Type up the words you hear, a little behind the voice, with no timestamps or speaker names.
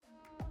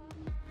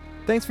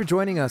Thanks for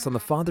joining us on the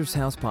Father's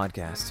House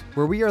podcast,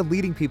 where we are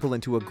leading people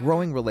into a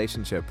growing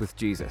relationship with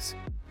Jesus.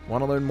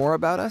 Want to learn more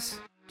about us?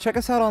 Check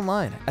us out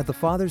online at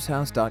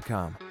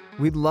thefathershouse.com.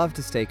 We'd love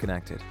to stay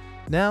connected.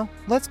 Now,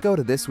 let's go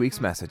to this week's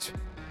message.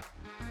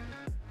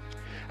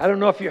 I don't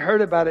know if you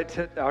heard about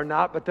it or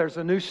not, but there's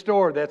a new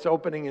store that's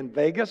opening in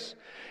Vegas.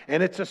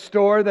 And it's a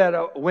store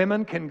that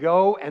women can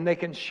go and they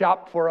can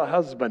shop for a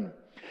husband.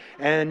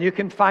 And you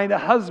can find a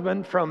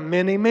husband from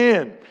many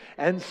men.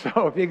 And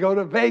so if you go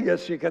to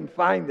Vegas, you can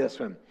find this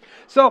one.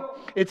 So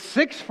it's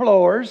 6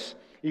 floors.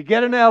 You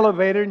get an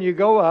elevator and you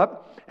go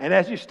up. And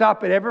as you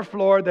stop at every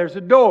floor, there's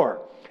a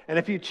door. And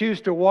if you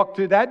choose to walk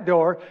through that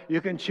door,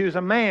 you can choose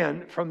a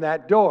man from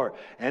that door.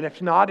 And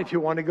if not, if you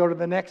want to go to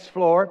the next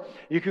floor,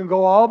 you can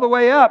go all the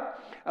way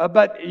up.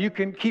 But you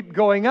can keep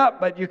going up,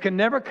 but you can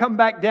never come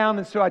back down.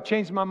 And so I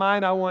changed my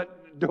mind. I want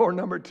door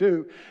number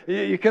 2.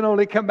 You can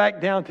only come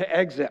back down to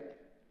exit.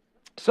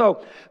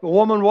 So the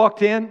woman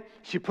walked in.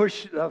 She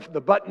pushed the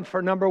button for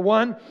number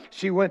 1.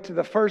 She went to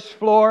the first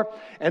floor,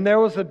 and there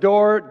was a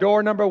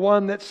door number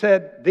 1 that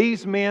said,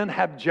 "These men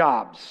have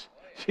jobs."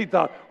 She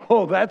thought,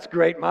 "Oh, that's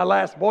great. My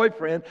last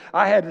boyfriend,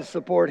 I had to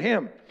support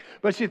him."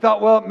 But she thought,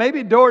 well,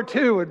 maybe door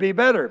 2 would be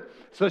better.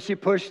 So she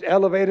pushed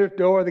elevator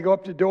door. They go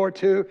up to door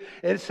 2.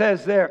 It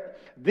says there,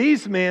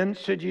 "These men,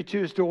 should you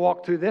choose to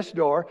walk through this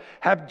door,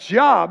 have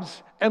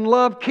jobs and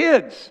love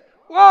kids."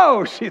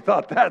 Whoa, she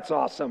thought, that's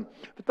awesome.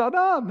 But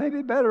thought,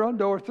 maybe better on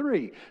door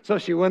 3. So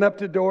she went up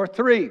to door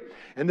 3.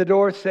 And the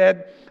door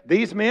said,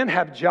 "These men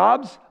have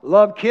jobs,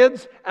 love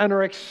kids, and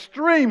are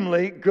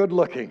extremely good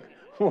looking."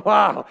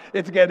 Wow,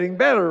 it's getting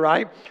better,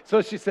 right?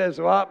 So she says,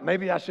 well,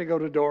 maybe I should go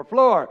to door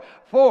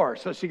 4.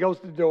 So she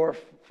goes to door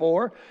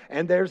 4,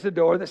 and there's a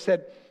door that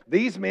said,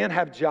 "These men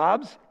have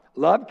jobs,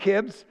 love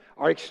kids,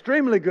 are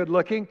extremely good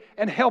looking,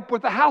 and help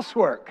with the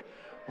housework."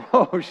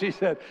 Oh, she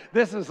said,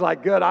 this is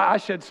like good. I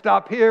should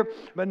stop here.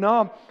 But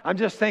no, I'm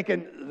just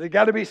thinking there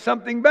got to be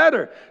something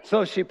better.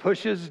 So she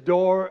pushes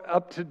door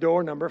up to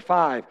door number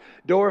 5.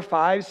 Door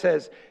 5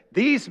 says,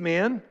 "These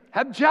men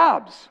have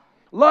jobs,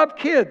 love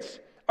kids,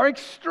 are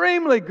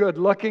extremely good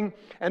looking,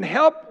 and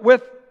help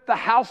with the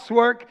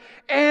housework,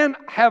 and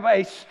have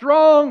a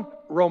strong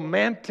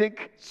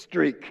romantic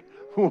streak."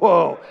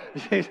 Whoa,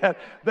 she said,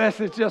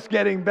 this is just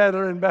getting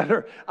better and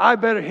better. I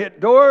better hit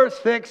door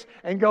 6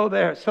 and go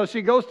there. So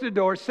she goes to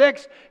door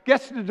 6,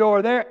 gets to the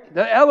door there.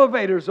 The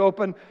elevator's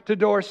open to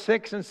door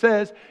 6 and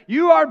says,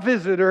 "You are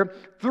visitor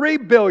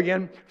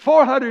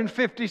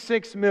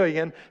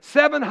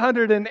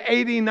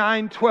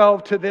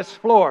 3,456,789,12 to this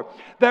floor.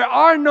 There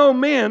are no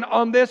men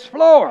on this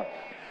floor.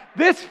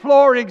 This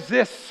floor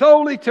exists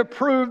solely to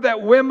prove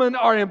that women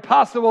are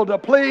impossible to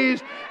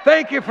please.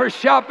 Thank you for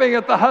shopping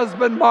at the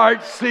Husband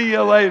Mart. See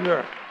you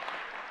later."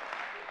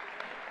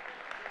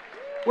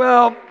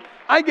 Well,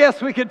 I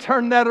guess we could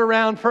turn that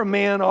around for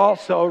men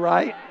also,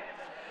 right?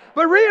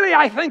 But really,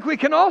 I think we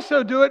can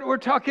also do it. We're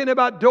talking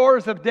about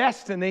doors of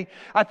destiny.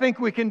 I think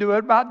we can do it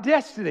about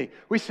destiny.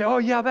 We say, oh,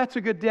 yeah, that's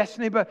a good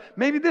destiny, but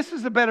maybe this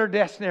is a better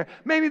destiny. Or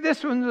maybe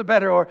this one's a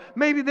better, or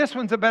maybe this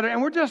one's a better.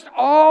 And we're just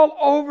all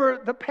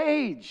over the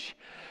page.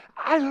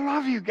 I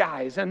love you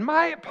guys. And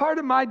part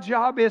of my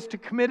job is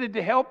committed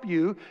to help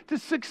you to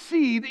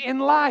succeed in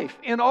life,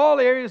 in all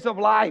areas of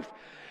life.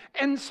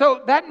 And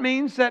so that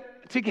means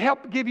that to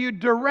help give you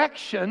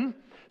direction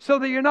so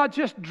that you're not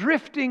just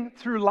drifting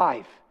through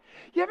life.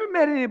 You ever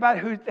met anybody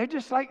who they're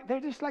just like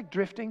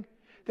drifting?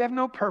 They have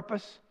no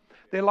purpose.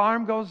 The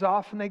alarm goes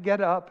off and they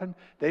get up and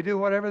they do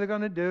whatever they're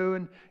going to do.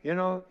 And,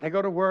 they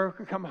go to work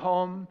or come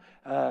home,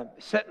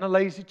 sit in a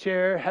lazy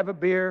chair, have a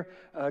beer,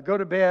 go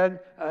to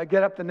bed,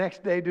 get up the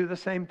next day, do the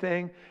same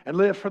thing, and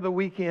live for the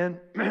weekend.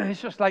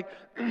 It's just like,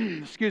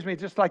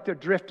 just like they're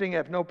drifting,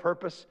 have no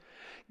purpose.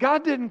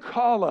 God didn't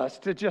call us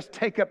to just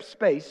take up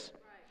space,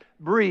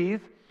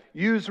 breathe,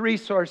 use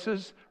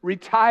resources,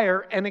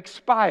 retire, and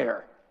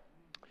expire.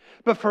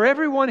 But for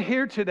everyone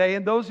here today,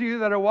 and those of you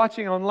that are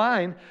watching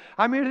online,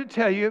 I'm here to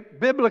tell you,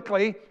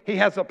 biblically, He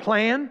has a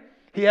plan,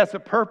 He has a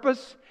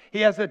purpose,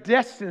 He has a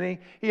destiny,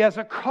 He has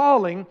a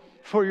calling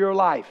for your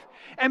life.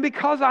 And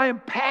because I am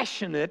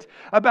passionate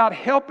about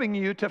helping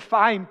you to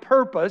find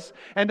purpose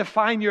and to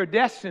find your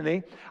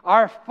destiny,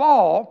 our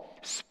fall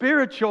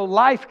spiritual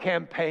life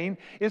campaign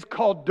is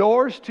called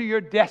Doors to Your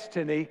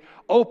Destiny,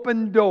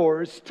 Open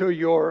Doors to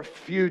Your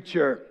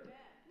Future.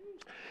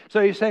 So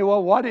you say,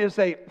 well, what is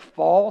a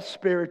fall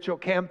spiritual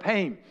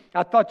campaign?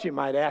 I thought you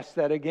might ask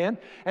that again.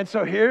 And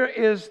so here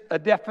is a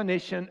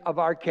definition of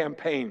our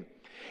campaign.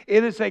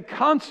 It is a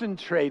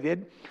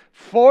concentrated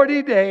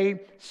 40-day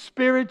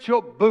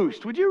spiritual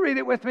boost. Would you read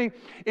it with me?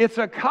 It's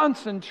a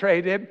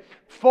concentrated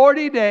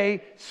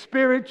 40-day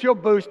spiritual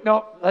boost.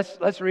 No,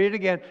 let's read it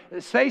again.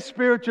 Say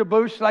spiritual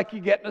boost like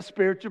you're getting a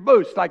spiritual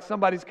boost, like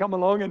somebody's come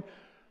along and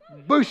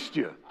boost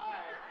you.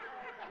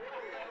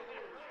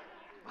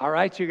 All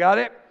right, you got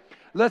it?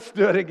 Let's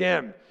do it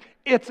again.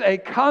 It's a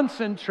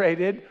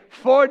concentrated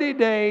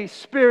 40-day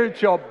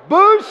spiritual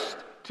boost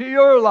to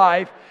your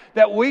life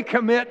that we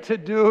commit to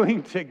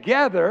doing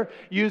together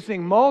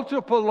using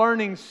multiple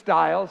learning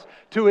styles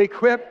to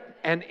equip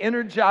and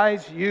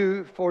energize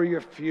you for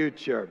your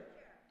future.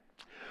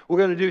 We're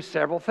going to do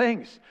several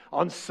things.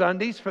 On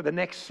Sundays for the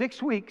next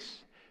 6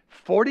 weeks,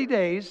 40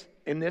 days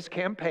in this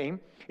campaign.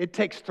 It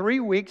takes 3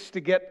 weeks to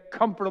get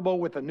comfortable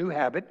with a new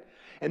habit,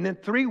 and then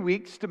 3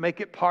 weeks to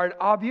make it part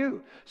of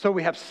you. So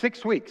we have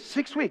 6 weeks.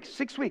 6 weeks.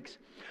 6 weeks.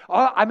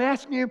 I'm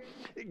asking you,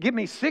 give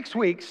me 6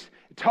 weeks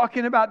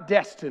talking about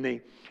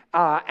destiny,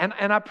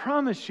 and I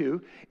promise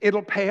you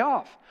it'll pay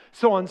off.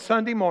 So on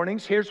Sunday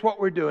mornings, here's what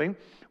we're doing.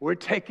 We're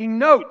taking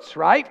notes,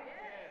 right?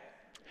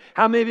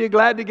 How many of you are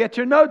glad to get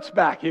your notes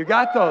back? You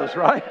got those,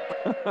 right?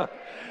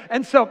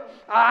 And so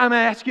I'm going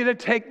to ask you to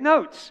take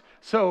notes.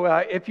 So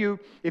if you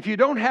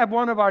don't have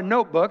one of our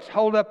notebooks,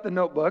 hold up the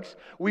notebooks.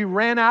 We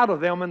ran out of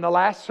them in the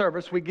last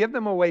service. We give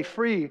them away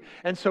free.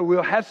 And so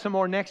we'll have some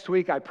more next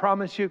week, I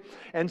promise you.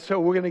 And so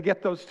we're going to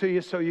get those to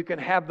you so you can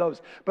have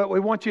those. But we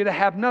want you to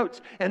have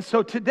notes. And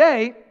so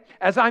today,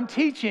 as I'm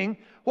teaching,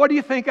 what do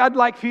you think I'd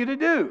like for you to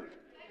do?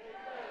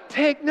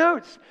 Take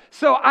notes.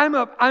 So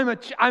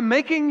I'm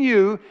making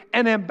you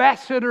an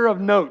ambassador of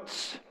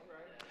notes.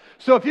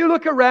 So if you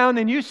look around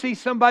and you see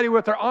somebody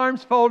with their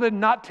arms folded and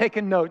not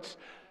taking notes,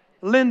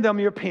 lend them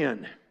your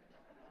pen.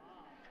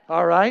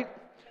 All right?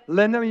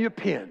 Lend them your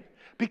pen.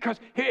 Because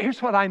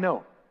here's what I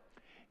know.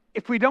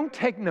 If we don't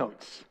take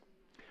notes,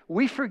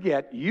 you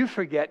forget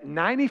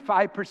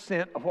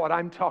 95% of what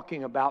I'm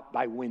talking about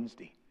by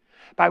Wednesday.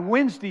 By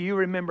Wednesday, you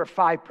remember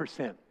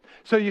 5%.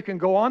 So you can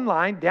go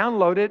online,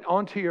 download it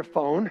onto your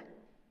phone,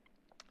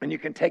 and you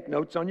can take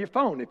notes on your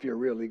phone if you're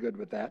really good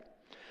with that.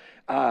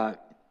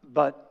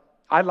 But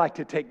I like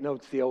to take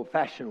notes the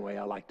old-fashioned way.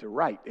 I like to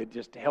write. It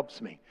just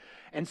helps me.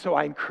 And so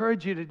I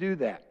encourage you to do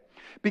that.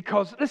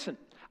 Because, listen,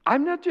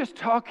 I'm not just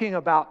talking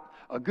about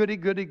a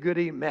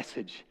goody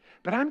message,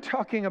 but I'm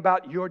talking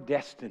about your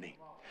destiny.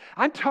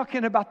 I'm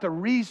talking about the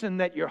reason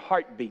that your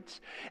heart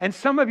beats. And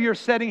some of you are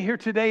sitting here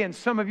today, and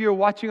some of you are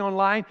watching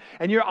online,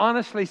 and you're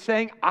honestly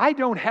saying, I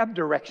don't have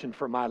direction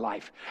for my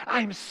life.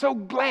 I'm so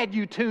glad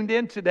you tuned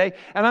in today,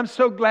 and I'm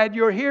so glad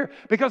you're here,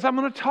 because I'm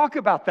going to talk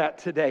about that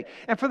today.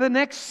 And for the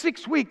next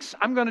 6 weeks,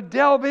 I'm going to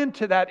delve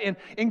into that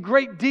in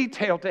great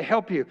detail to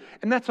help you.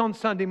 And that's on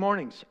Sunday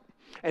mornings.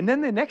 And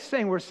then the next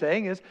thing we're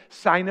saying is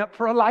sign up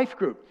for a life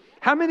group.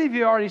 How many of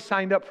you already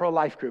signed up for a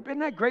life group? Isn't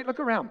that great? Look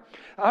around.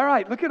 All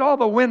right, look at all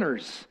the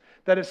winners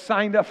that have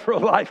signed up for a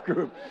life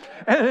group.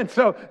 And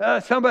so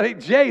somebody,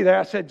 Jay there,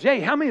 I said,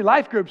 Jay, how many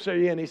life groups are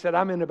you in? He said,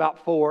 I'm in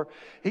about 4.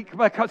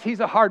 Because he's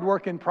a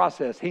hard-working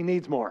process. He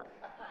needs more.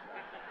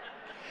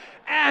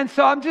 And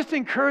so I'm just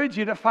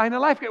encouraging you to find a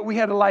life group. We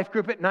had a life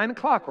group at 9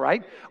 o'clock,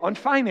 right? On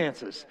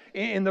finances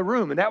in the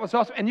room. And that was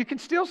awesome. And you can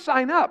still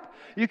sign up.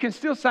 You can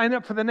still sign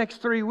up for the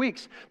next 3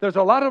 weeks. There's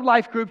a lot of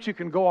life groups. You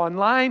can go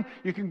online.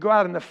 You can go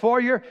out in the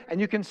foyer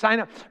and you can sign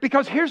up.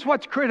 Because here's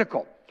what's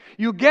critical.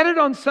 You get it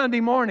on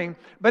Sunday morning,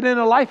 but in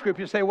a life group,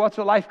 you say, what's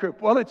a life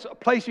group? Well, it's a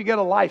place you get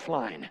a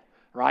lifeline,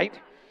 right?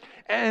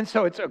 And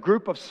so it's a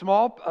group of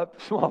small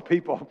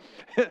people.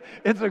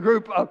 It's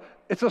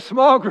a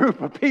small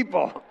group of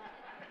people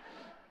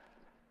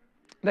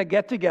that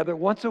get together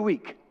once a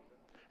week.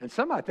 And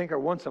some I think are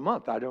once a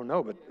month. I don't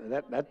know,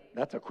 but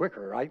that's a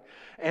quicker, right?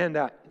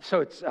 And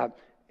so it's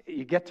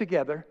you get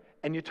together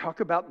and you talk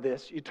about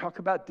this. You talk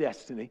about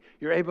destiny.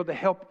 You're able to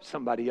help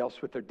somebody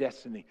else with their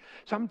destiny.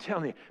 So I'm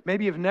telling you,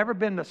 maybe you've never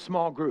been in a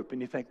small group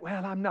and you think,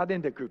 well, I'm not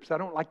into groups. I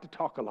don't like to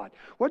talk a lot.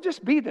 Well,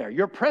 just be there.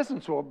 Your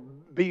presence will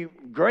be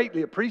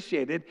greatly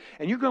appreciated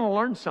and you're going to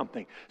learn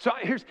something. So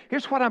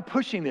here's what I'm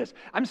pushing this.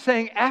 I'm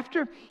saying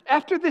after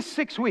this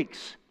 6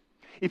 weeks,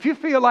 if you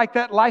feel like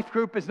that life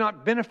group is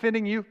not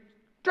benefiting you,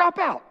 drop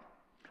out.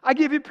 I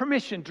give you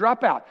permission,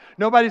 drop out.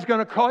 Nobody's going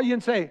to call you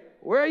and say,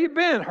 where you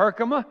been,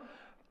 Herkimer?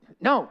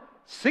 No,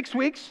 6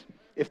 weeks.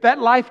 If that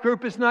life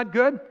group is not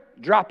good,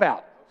 drop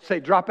out. Say,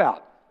 drop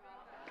out.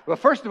 Well,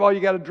 first of all, you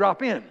got to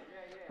drop in,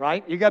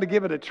 right? You got to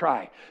give it a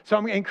try. So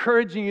I'm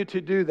encouraging you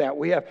to do that.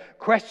 We have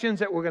questions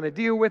that we're going to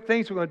deal with,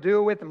 things we're going to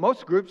deal with. And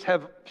most groups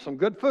have some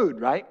good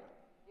food, right?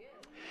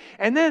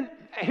 And then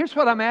here's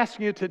what I'm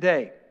asking you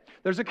today.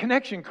 There's a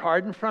connection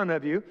card in front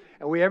of you,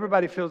 and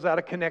everybody fills out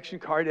a connection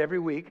card every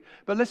week.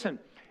 But listen,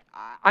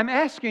 I'm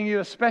asking you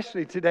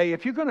especially today,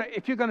 if you're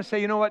gonna say,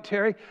 you know what,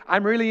 Terry,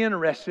 I'm really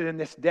interested in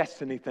this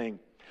destiny thing.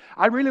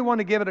 I really want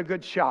to give it a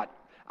good shot.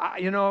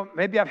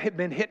 Maybe I've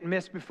been hit and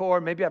miss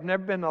before. Maybe I've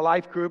never been in a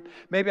life group.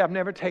 Maybe I've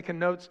never taken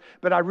notes.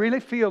 But I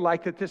really feel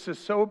like that this is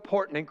so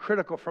important and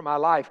critical for my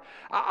life.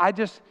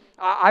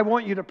 I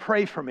want you to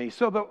pray for me.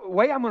 So the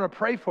way I'm going to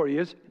pray for you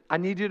is I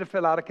need you to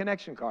fill out a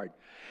connection card.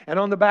 And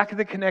on the back of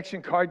the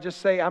connection card, just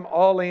say, I'm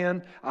all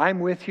in, I'm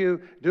with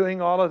you, doing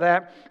all of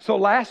that. So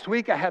last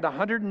week, I had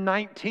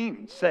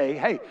 119 say,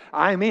 hey,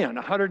 I'm in,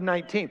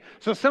 119.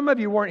 So some of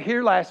you weren't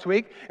here last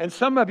week, and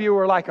some of you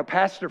were like a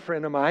pastor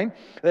friend of mine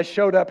that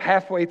showed up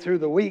halfway through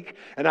the week,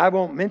 and I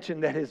won't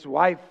mention that his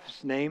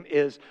wife's name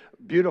is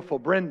beautiful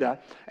Brenda,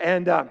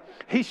 and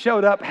he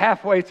showed up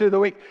halfway through the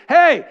week.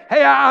 Hey,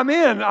 I'm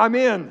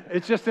in.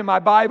 It's just in my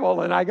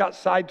Bible, and I got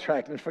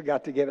sidetracked and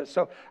forgot to give it.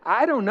 So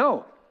I don't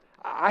know.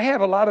 I have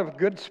a lot of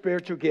good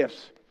spiritual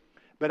gifts,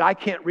 but I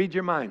can't read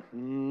your mind.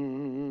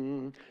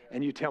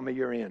 and you tell me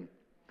you're in.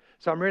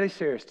 So I'm really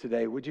serious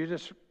today. Would you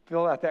just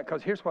fill out that?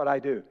 Because here's what I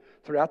do.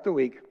 Throughout the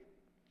week,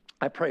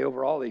 I pray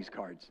over all these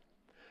cards.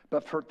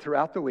 But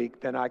throughout the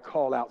week, then I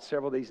call out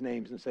several of these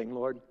names and saying,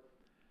 Lord,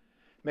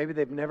 maybe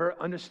they've never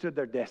understood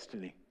their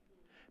destiny.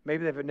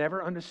 Maybe they've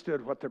never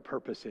understood what their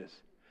purpose is.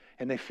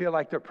 And they feel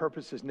like their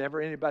purpose is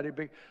never anybody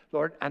big.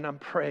 Lord, and I'm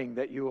praying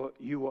that you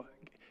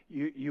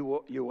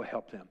will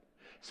help them.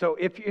 So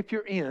if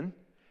you're in,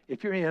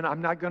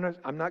 I'm not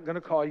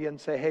gonna call you and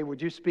say, hey,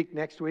 would you speak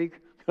next week?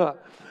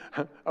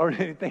 Or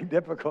anything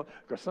difficult,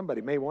 because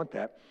somebody may want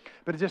that.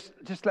 But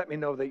just let me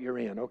know that you're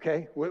in,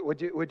 okay?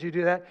 Would you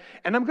do that?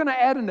 And I'm going to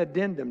add an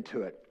addendum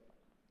to it.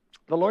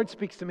 The Lord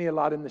speaks to me a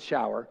lot in the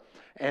shower.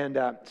 And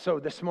so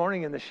this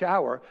morning in the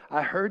shower,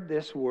 I heard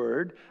this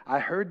word,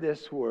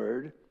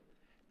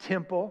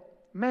 temple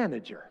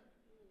manager.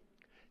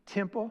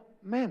 Temple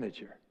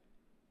manager.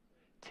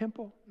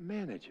 Temple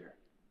manager.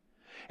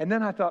 And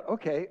then I thought,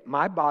 okay,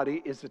 my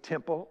body is the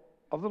temple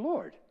of the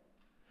Lord.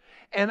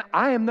 And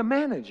I am the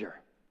manager.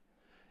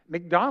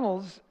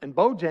 McDonald's and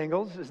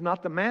Bojangles is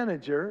not the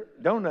manager.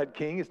 Donut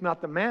King is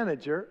not the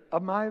manager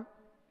of my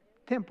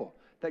temple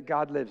that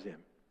God lives in.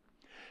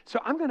 So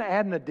I'm going to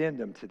add an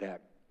addendum to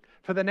that.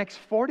 For the next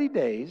 40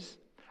 days,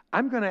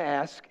 I'm going to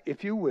ask,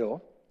 if you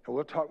will, and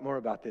we'll talk more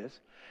about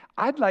this,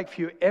 I'd like for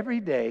you every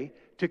day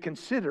to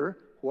consider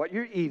what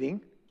you're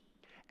eating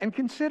and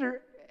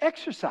consider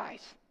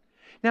exercise.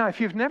 Now, if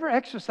you've never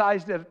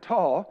exercised at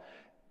all,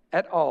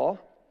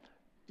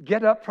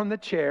 get up from the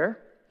chair,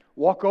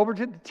 walk over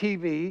to the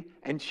TV,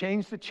 and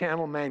change the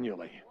channel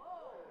manually.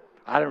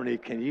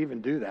 Can you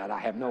even do that? I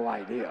have no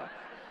idea.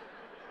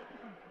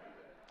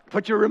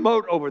 Put your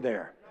remote over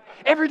there.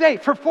 Every day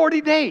for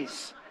 40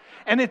 days.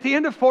 And at the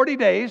end of 40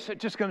 days,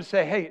 it's just going to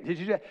say, hey, did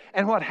you do that?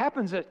 And what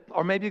happens is,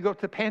 or maybe you go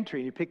to the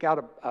pantry and you pick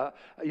out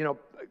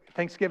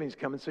Thanksgiving's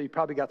coming, so you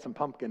probably got some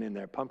pumpkin in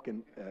there,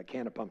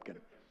 can of pumpkin.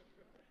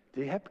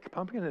 Do you have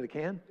pumpkin in a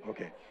can?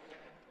 Okay.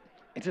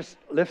 And just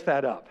lift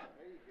that up.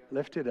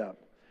 Lift it up.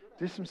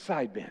 Do some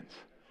side bends.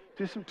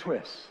 Do some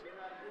twists.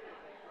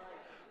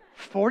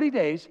 40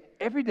 days,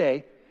 every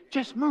day,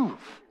 just move.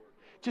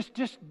 Just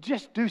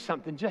do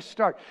something. Just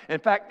start. In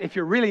fact, if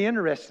you're really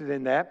interested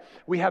in that,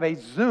 we have a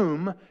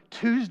Zoom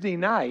Tuesday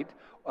night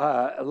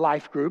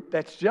life group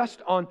that's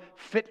just on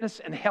fitness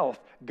and health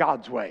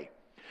God's way.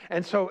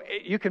 And so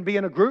you can be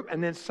in a group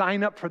and then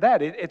sign up for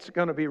that. It's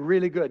going to be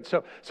really good.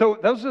 So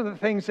those are the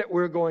things that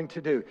we're going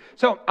to do.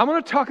 So I'm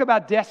going to talk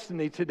about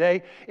destiny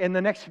today in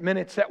the next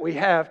minutes that we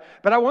have.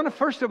 But I want to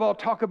first of all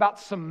talk about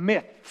some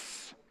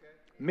myths.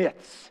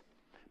 Myths.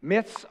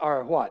 Myths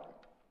are what?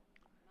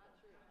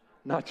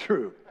 Not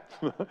true.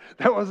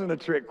 That wasn't a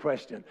trick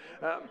question.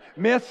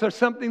 Myths are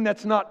something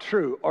that's not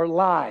true or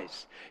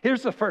lies.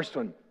 Here's the first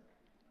one.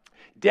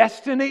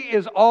 Destiny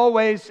is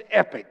always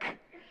epic.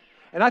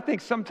 And I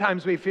think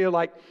sometimes we feel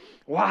like,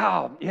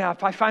 wow, yeah,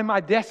 if I find my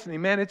destiny,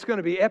 man, it's going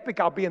to be epic.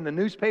 I'll be in the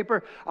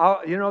newspaper.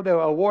 They'll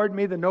award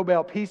me the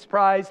Nobel Peace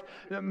Prize.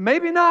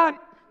 Maybe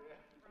not.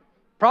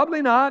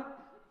 Probably not.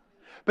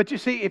 But you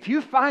see, if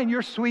you find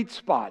your sweet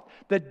spot,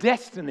 the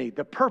destiny,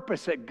 the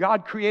purpose that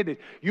God created,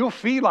 you'll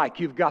feel like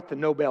you've got the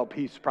Nobel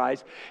Peace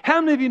Prize. How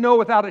many of you know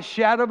without a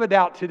shadow of a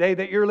doubt today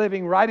that you're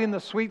living right in the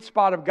sweet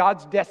spot of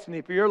God's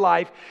destiny for your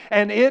life,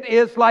 and it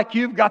is like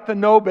you've got the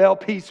Nobel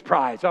Peace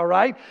Prize, all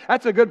right?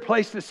 That's a good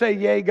place to say,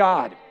 yay,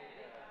 God.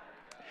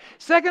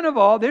 Second of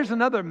all, there's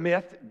another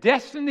myth.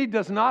 Destiny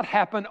does not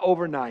happen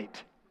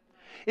overnight.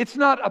 It's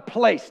not a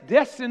place.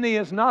 Destiny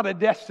is not a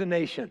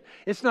destination.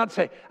 It's not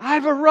say,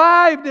 I've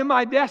arrived in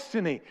my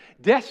destiny.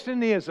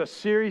 Destiny is a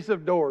series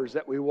of doors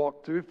that we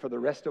walk through for the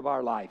rest of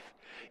our life.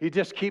 You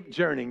just keep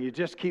journeying. You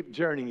just keep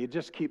journeying. You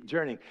just keep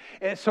journeying.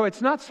 And so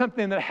it's not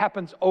something that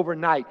happens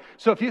overnight.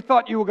 So if you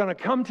thought you were going to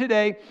come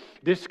today,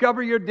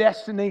 discover your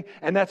destiny,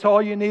 and that's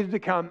all you needed to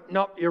come,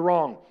 no, you're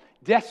wrong.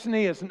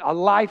 Destiny is a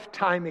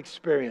lifetime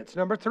experience.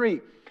 Number 3,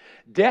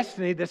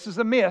 destiny, this is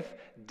a myth,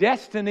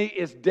 destiny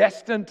is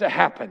destined to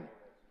happen.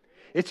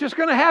 It's just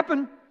going to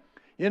happen,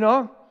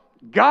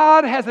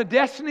 God has a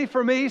destiny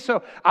for me,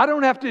 so I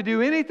don't have to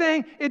do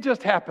anything. It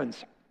just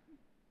happens.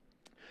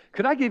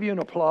 Could I give you an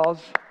applause?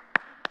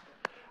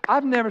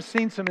 I've never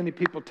seen so many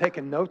people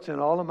taking notes in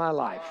all of my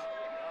life.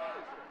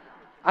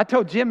 I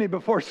told Jimmy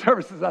before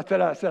services, I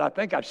said, I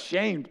think I've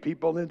shamed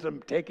people into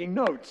taking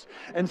notes.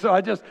 And so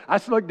I just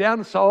looked down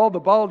and saw all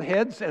the bald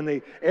heads and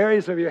the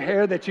areas of your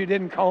hair that you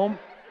didn't comb.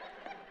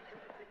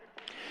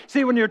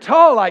 See, when you're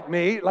tall like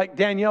me, like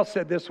Danielle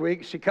said this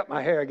week, she cut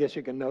my hair, I guess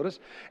you can notice,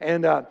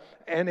 and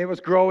it was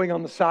growing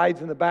on the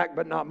sides and the back,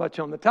 but not much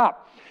on the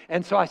top.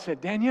 And so I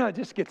said, Danielle, it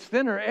just gets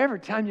thinner every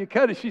time you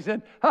cut it. She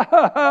said, ha,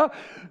 ha, ha,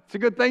 it's a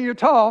good thing you're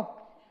tall.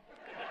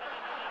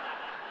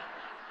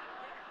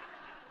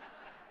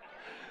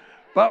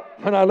 But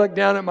when I look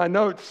down at my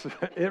notes,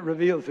 it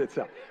reveals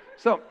itself.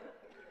 So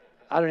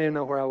I don't even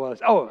know where I was.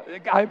 Oh,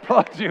 I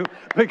applaud you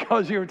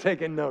because you were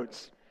taking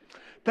notes.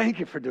 Thank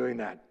you for doing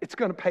that. It's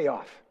going to pay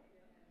off.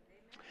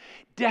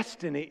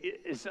 Destiny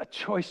is a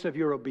choice of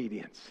your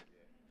obedience.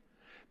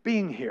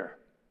 Being here,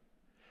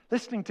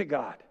 listening to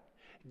God,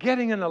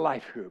 getting in a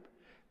life group,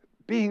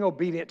 being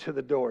obedient to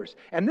the doors.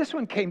 And this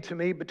one came to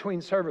me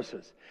between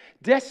services.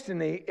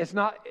 Destiny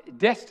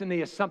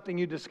is something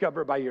you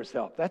discover by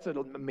yourself. That's a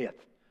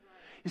myth.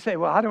 You say,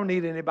 well, I don't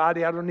need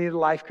anybody. I don't need a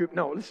life group.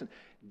 No, listen.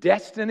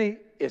 Destiny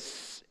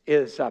is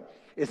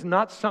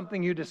not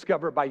something you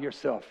discover by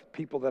yourself.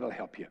 People that'll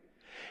help you.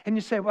 And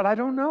you say, well, I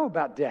don't know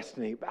about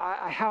destiny.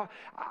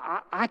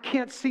 I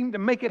can't seem to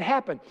make it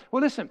happen.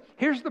 Well, listen,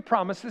 here's the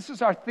promise. This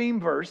is our theme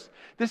verse.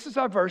 This is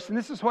our verse, and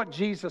this is what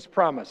Jesus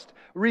promised.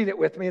 Read it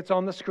with me. It's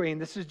on the screen.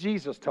 This is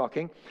Jesus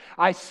talking.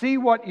 I see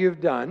what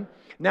you've done.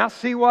 Now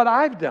see what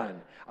I've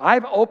done.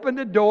 I've opened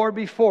a door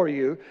before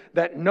you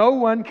that no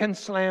one can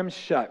slam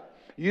shut.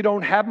 You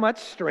don't have much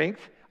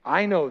strength.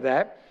 I know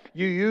that.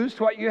 You used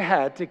what you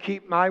had to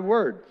keep my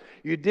word.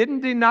 You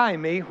didn't deny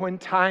me when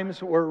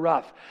times were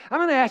rough. I'm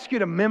going to ask you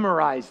to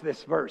memorize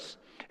this verse.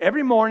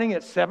 Every morning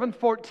at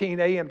 7:14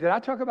 a.m. Did I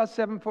talk about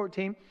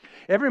 7:14?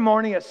 Every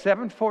morning at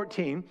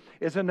 7:14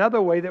 is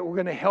another way that we're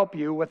going to help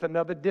you with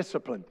another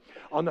discipline.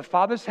 On the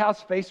Father's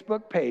House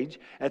Facebook page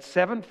at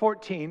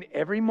 7:14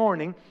 every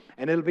morning,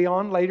 and it'll be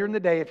on later in the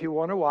day if you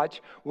want to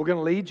watch, we're going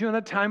to lead you in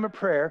a time of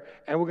prayer,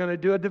 and we're going to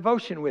do a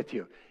devotion with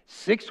you.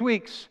 6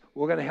 weeks,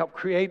 we're going to help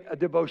create a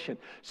devotion.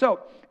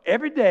 So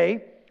every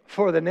day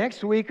for the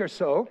next week or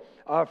so,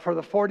 for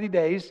the 40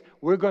 days,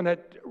 we're going to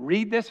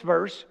read this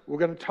verse. We're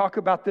going to talk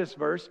about this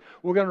verse.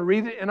 We're going to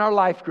read it in our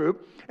life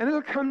group, and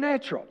it'll come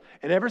natural.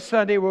 And every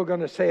Sunday, we're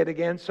going to say it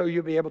again so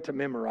you'll be able to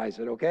memorize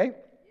it, okay?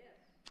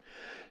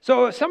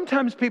 So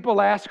sometimes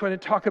people ask when they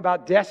talk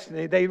about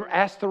destiny, they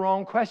ask the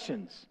wrong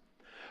questions.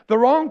 The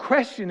wrong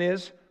question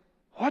is,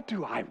 what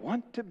do I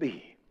want to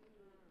be?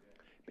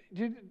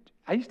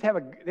 They used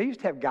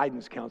to have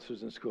guidance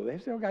counselors in school. They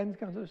still have guidance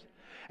counselors?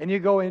 And you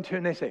go into it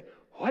and they say,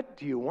 what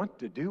do you want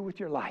to do with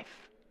your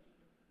life?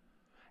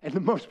 And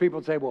most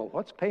people say, well,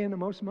 what's paying the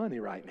most money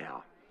right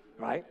now,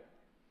 right?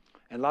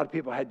 And a lot of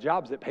people had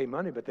jobs that pay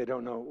money, but they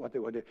don't know what they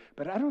want to do.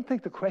 But I don't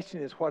think the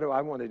question is, what do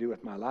I want to do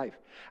with my life?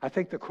 I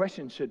think the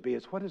question should be,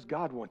 what does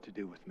God want to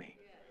do with me?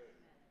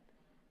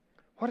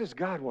 What does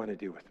God want to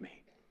do with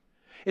me?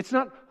 It's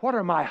not, what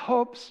are my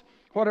hopes?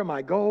 What are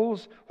my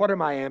goals? What are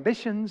my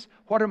ambitions?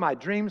 What are my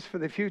dreams for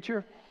the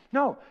future?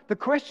 No, the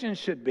question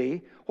should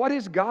be, what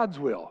is God's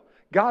will?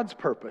 God's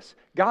purpose,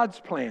 God's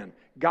plan,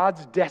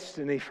 God's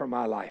destiny for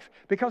my life.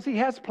 Because He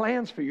has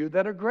plans for you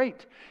that are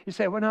great. You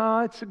say, well, no,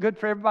 it's good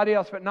for everybody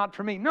else, but not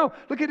for me. No,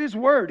 look at His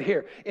word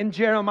here in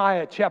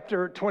Jeremiah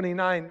chapter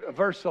 29,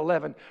 verse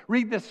 11.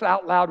 Read this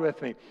out loud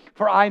with me.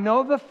 For I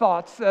know the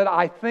thoughts that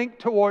I think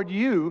toward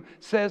you,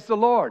 says the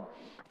Lord.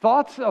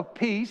 Thoughts of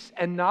peace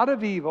and not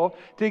of evil,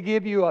 to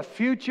give you a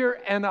future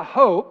and a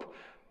hope.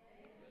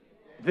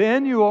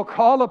 Then you will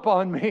call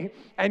upon me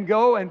and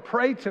go and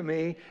pray to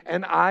me,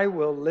 and I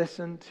will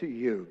listen to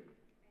you.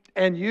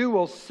 And you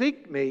will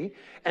seek me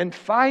and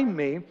find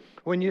me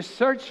when you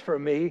search for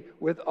me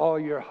with all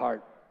your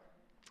heart.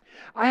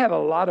 I have a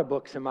lot of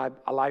books in my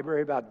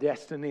library about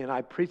destiny, and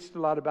I preached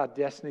a lot about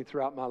destiny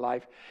throughout my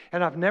life,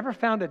 and I've never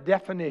found a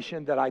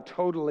definition that I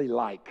totally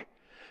like.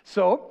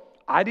 So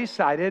I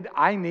decided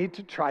I need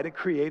to try to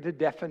create a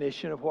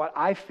definition of what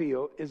I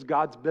feel is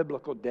God's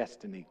biblical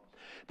destiny.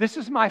 This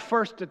is my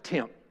first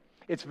attempt.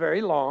 It's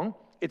very long.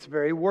 It's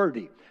very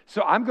wordy.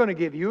 So I'm going to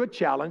give you a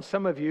challenge.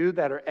 Some of you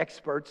that are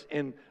experts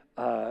in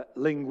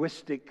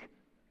linguistic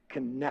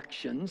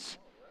connections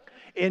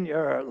in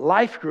your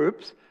life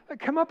groups,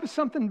 come up with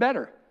something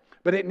better.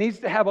 But it needs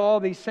to have all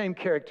these same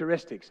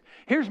characteristics.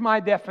 Here's my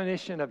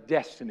definition of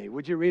destiny.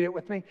 Would you read it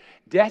with me?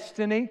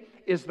 Destiny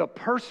is the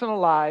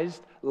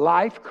personalized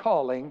life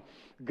calling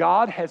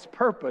God has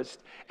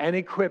purposed and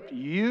equipped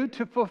you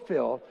to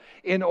fulfill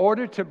in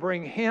order to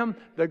bring Him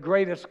the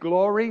greatest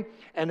glory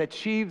and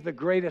achieve the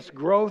greatest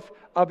growth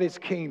of His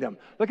kingdom.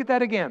 Look at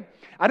that again.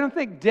 I don't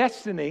think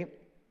destiny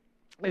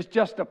is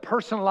just a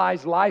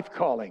personalized life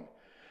calling,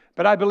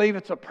 but I believe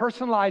it's a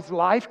personalized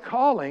life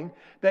calling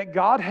that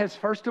God has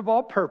first of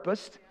all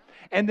purposed,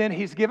 and then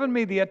He's given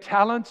me the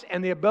talents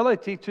and the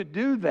ability to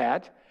do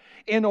that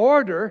in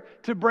order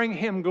to bring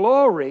Him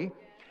glory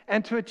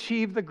and to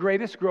achieve the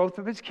greatest growth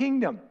of His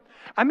kingdom.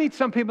 I meet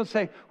some people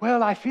say,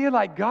 well, I feel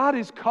like God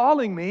is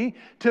calling me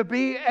to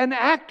be an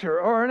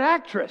actor or an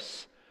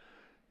actress.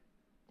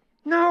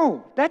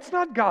 No, that's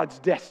not God's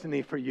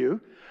destiny for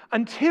you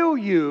until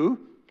you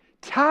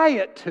tie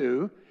it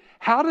to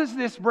how does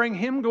this bring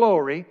Him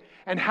glory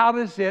and how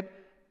does it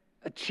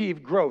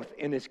achieve growth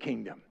in His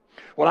kingdom.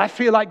 Well, I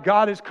feel like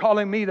God is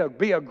calling me to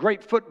be a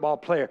great football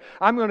player.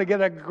 I'm going to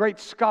get a great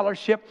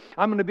scholarship.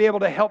 I'm going to be able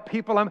to help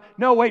people.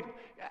 No, wait.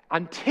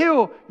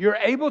 Until you're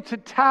able to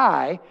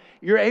tie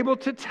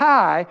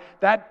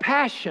that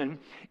passion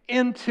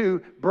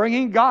into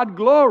bringing God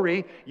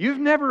glory, you've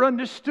never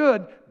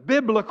understood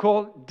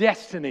biblical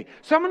destiny.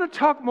 So I'm going to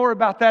talk more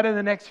about that in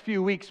the next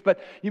few weeks, but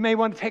you may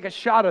want to take a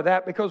shot of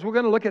that because we're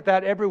going to look at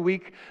that every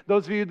week.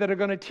 Those of you that are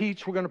going to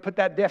teach, we're going to put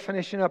that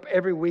definition up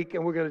every week,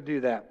 and we're going to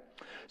do that.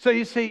 So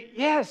you say,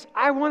 yes,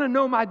 I want to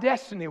know my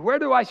destiny. Where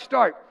do I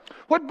start?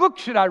 What book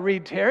should I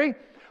read, Terry?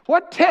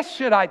 What test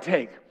should I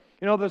take?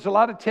 You know, there's a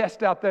lot of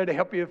tests out there to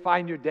help you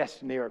find your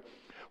destiny. Or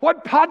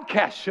what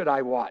podcast should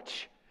I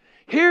watch?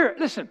 Here,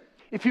 listen,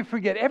 if you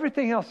forget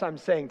everything else I'm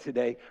saying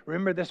today,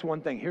 remember this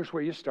one thing. Here's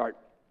where you start.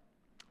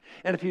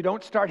 And if you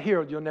don't start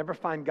here, you'll never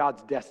find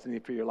God's destiny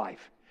for your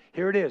life.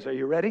 Here it is. Are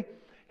you ready?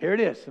 Here it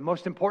is. The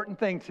most important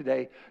thing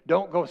today.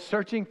 Don't go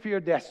searching for your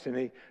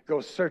destiny. Go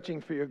searching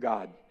for your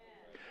God.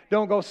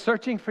 Don't go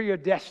searching for your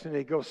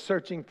destiny. Go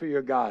searching for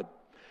your God.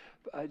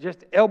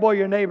 Just elbow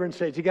your neighbor and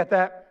say, did you get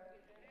that?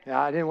 Yeah,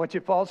 I didn't want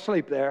you to fall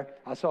asleep there.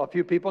 I saw a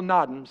few people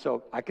nodding,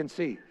 so I can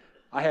see.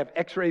 I have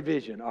x-ray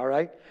vision, all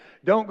right?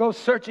 Don't go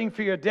searching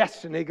for your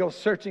destiny. Go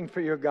searching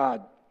for your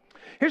God.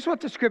 Here's what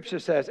the Scripture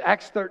says,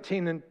 Acts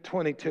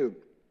 13:22.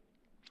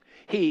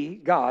 He,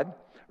 God,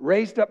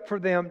 raised up for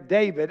them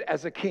David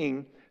as a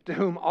king, to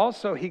whom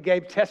also he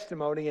gave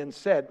testimony and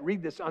said,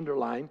 read this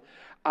underline,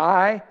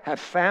 I have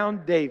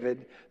found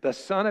David, the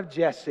son of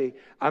Jesse,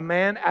 a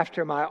man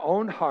after my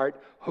own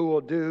heart, who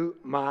will do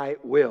my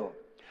will.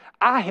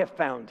 I have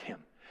found him.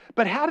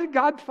 But how did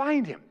God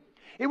find him?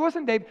 It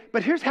wasn't David,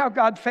 but here's how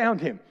God found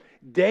him.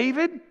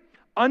 David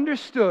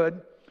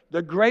understood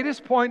the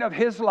greatest point of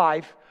his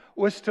life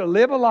was to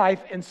live a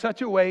life in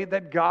such a way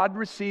that God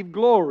received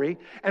glory,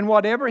 and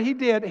whatever he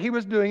did, he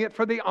was doing it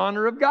for the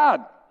honor of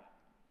God.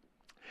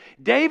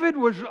 David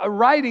was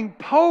writing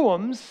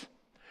poems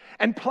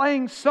and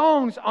playing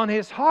songs on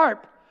his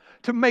harp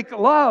to make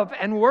love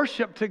and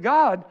worship to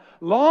God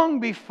long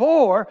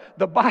before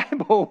the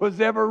Bible was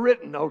ever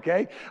written,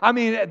 okay? I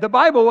mean, the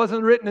Bible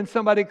wasn't written and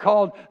somebody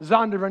called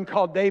Zondervan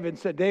called David and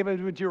said,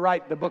 David, would you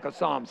write the book of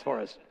Psalms for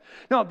us?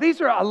 No, these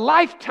are a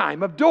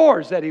lifetime of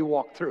doors that he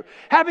walked through,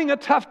 having a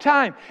tough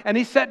time. And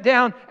he sat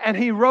down and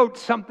he wrote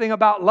something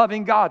about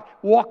loving God,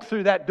 walked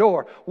through that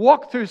door,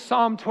 walked through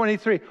Psalm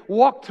 23,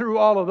 walked through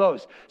all of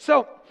those.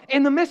 So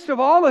in the midst of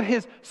all of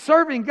his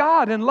serving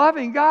God and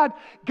loving God,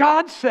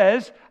 God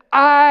says,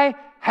 I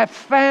have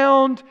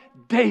found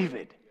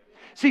David.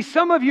 See,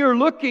 some of you are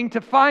looking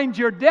to find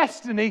your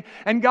destiny,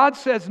 and God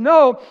says,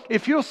 no,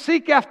 if you'll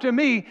seek after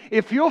me,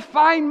 if you'll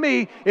find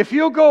me, if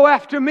you'll go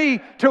after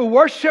me to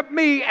worship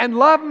me and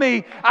love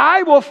me,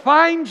 I will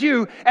find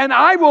you, and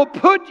I will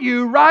put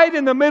you right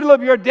in the middle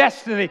of your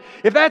destiny.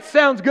 If that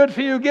sounds good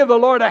for you, give the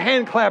Lord a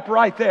hand clap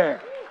right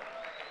there.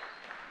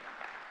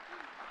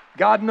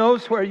 God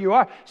knows where you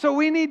are. So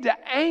we need to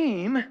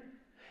aim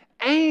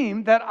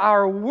that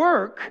our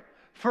work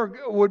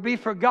would be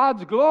for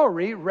God's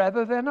glory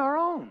rather than our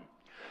own.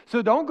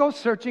 So don't go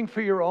searching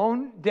for your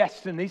own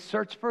destiny.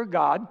 Search for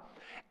God.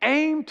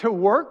 Aim to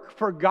work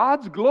for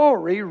God's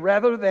glory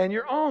rather than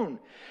your own.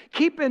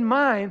 Keep in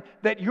mind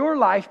that your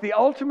life, the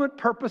ultimate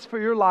purpose for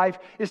your life,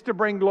 is to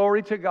bring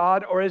glory to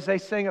God, or as they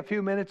sang a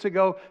few minutes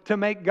ago, to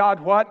make God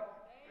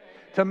what?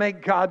 Famous. To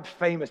make God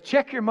famous.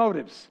 Check your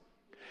motives.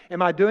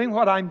 Am I doing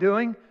what I'm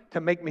doing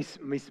to make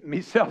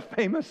myself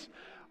famous,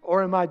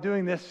 or am I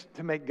doing this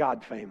to make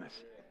God famous?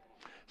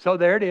 So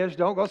there it is.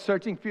 Don't go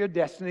searching for your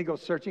destiny. Go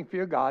searching for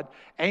your God.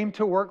 Aim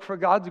to work for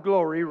God's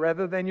glory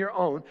rather than your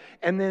own.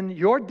 And then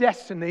your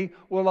destiny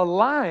will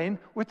align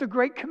with the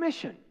Great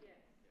Commission.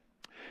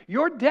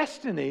 Your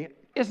destiny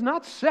is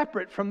not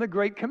separate from the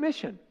Great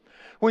Commission.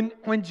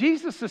 When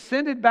Jesus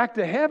ascended back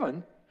to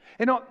heaven,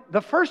 you know,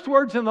 the first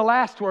words and the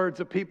last words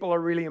of people are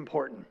really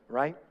important,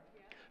 right?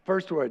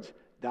 First words,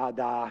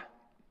 da-da,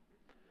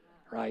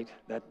 right?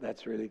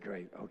 That's really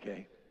great,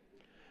 okay.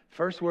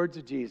 First words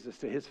of Jesus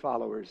to his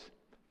followers,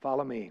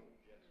 follow me,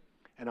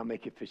 and I'll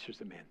make you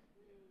fishers of men.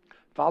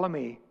 Follow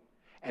me,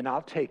 and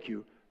I'll take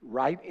you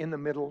right in the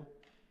middle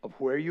of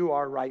where you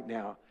are right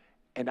now,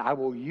 and I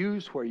will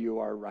use where you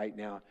are right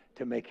now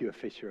to make you a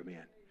fisher of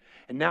men.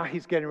 And now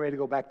he's getting ready to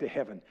go back to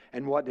heaven.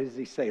 And what does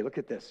he say? Look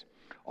at this.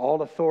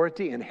 All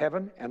authority in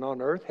heaven and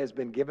on earth has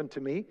been given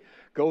to me.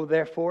 Go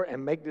therefore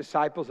and make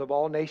disciples of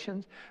all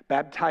nations,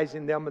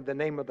 baptizing them in the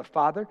name of the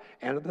Father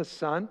and of the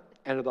Son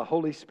and of the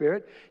Holy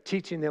Spirit,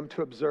 teaching them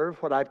to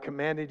observe what I've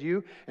commanded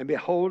you. And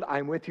behold,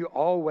 I'm with you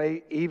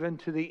always, even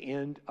to the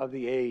end of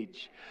the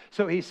age.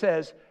 So he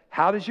says,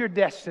 how does your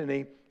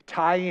destiny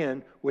tie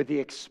in with the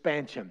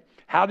expansion?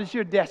 How does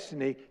your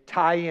destiny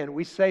tie in?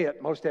 We say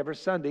it most every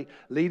Sunday,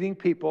 leading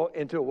people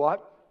into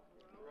what?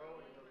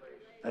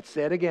 Let's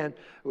say it again.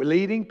 We're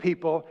leading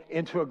people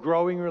into a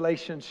growing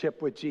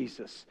relationship with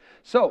Jesus.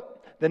 So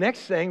the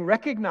next thing,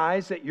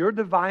 recognize your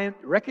divine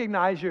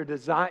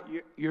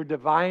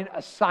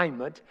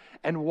assignment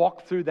and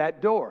walk through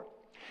that door.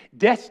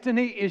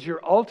 Destiny is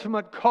your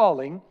ultimate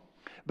calling,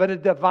 but a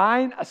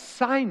divine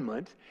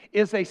assignment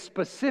is a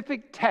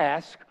specific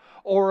task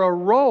or a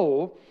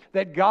role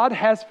that God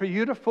has for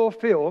you to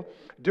fulfill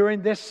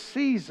during this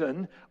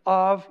season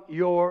of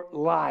your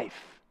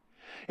life.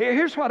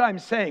 Here's what I'm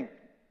saying.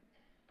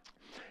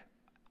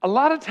 A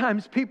lot of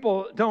times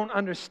people don't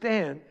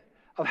understand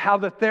of how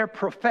that their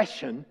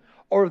profession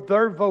or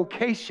their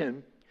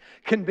vocation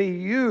can be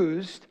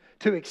used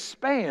to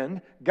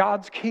expand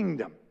God's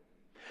kingdom.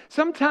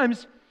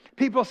 Sometimes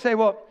people say,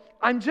 well,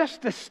 I'm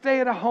just a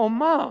stay-at-home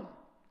mom.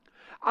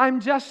 I'm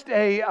just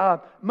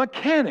a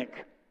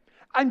mechanic.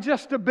 I'm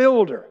just a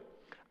builder.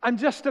 I'm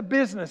just a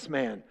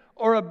businessman.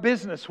 or a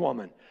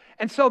businesswoman.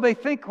 And so they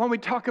think when we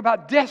talk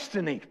about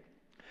destiny,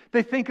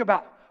 they think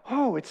about,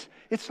 oh,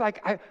 it's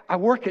like I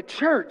work at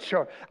church,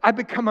 or I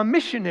become a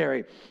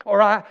missionary,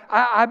 or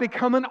I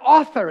become an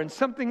author and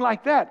something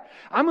like that.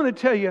 I'm going to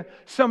tell you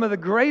some of the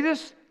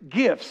greatest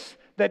gifts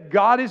that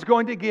God is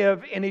going to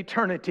give in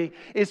eternity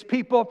is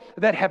people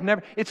that have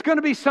never. It's going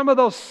to be some of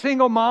those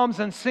single moms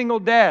and single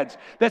dads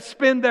that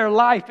spend their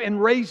life in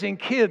raising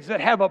kids that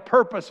have a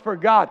purpose for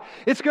God.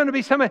 It's going to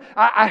be some.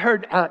 I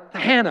heard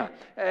Hannah.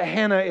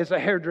 Hannah is a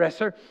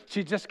hairdresser.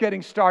 She's just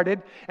getting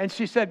started. And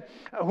she said,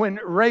 when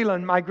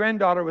Raylan, my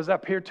granddaughter, was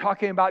up here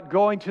talking about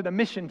going to the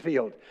mission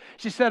field,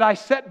 she said, I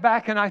sat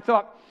back and I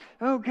thought,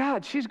 oh,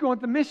 God, she's going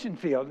to the mission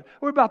field.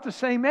 We're about the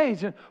same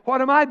age. And what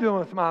am I doing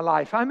with my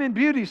life? I'm in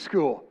beauty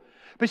school.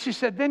 But she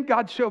said, then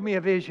God showed me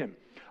a vision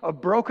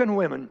of broken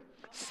women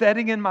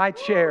sitting in my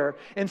chair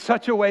in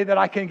such a way that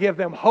I can give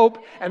them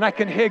hope and I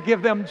can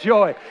give them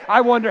joy.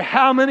 I wonder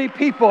how many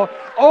people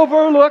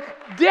overlook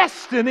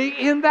destiny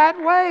in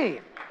that way.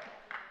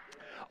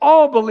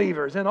 All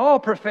believers in all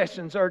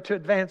professions are to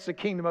advance the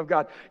kingdom of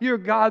God. You're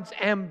God's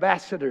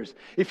ambassadors.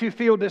 If you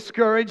feel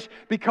discouraged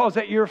because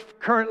that you're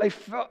currently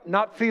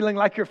not feeling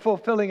like you're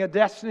fulfilling a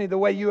destiny the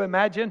way you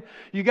imagine,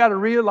 you got to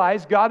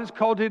realize God has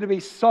called you to be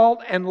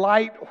salt and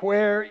light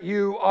where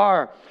you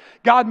are.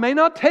 God may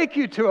not take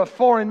you to a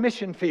foreign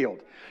mission field.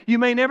 You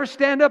may never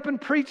stand up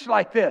and preach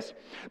like this,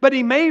 but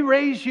He may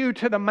raise you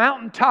to the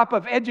mountaintop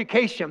of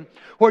education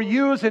where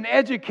you as an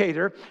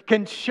educator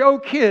can show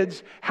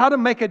kids how to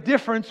make a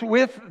difference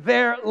with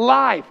their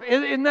life.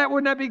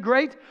 Wouldn't that be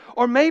great?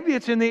 Or maybe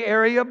it's in the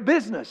area of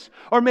business,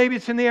 or maybe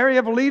it's in the area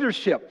of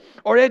leadership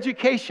or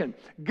education,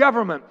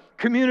 government,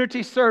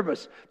 community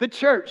service, the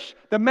church,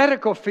 the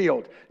medical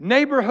field,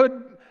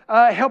 neighborhood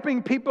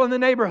helping people in the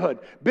neighborhood,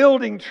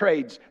 building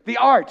trades, the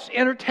arts,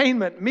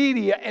 entertainment,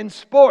 media, and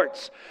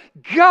sports.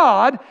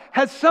 God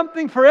has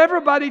something for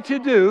everybody to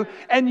do,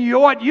 and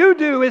what you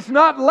do is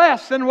not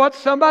less than what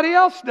somebody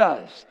else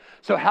does.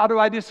 So how do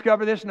I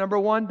discover this? Number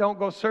one, don't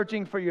go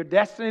searching for your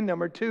destiny.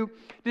 Number two,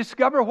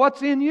 discover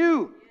what's in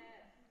you.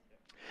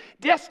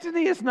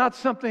 Destiny is not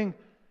something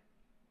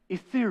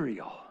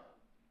ethereal.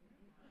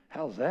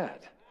 How's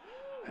that?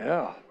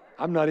 Yeah,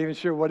 I'm not even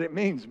sure what it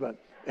means,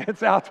 but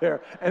it's out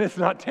there and it's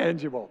not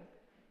tangible.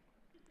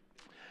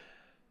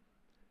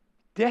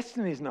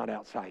 Destiny is not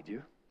outside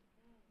you.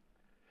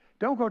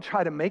 Don't go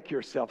try to make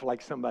yourself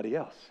like somebody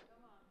else,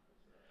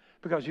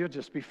 because you'll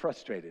just be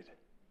frustrated.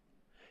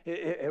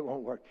 It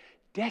won't work.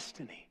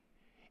 Destiny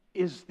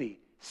is the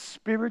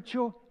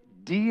spiritual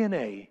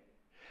DNA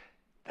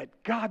that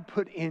God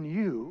put in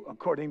you,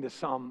 according to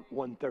Psalm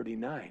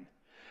 139,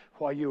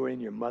 while you were in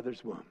your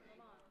mother's womb.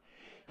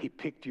 He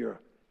picked your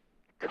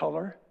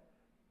color,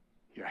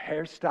 your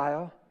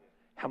hairstyle,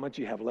 how much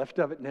you have left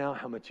of it now,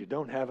 how much you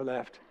don't have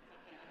left.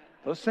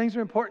 Those things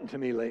are important to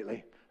me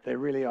lately. They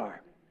really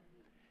are.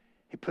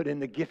 He put in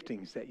the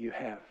giftings that you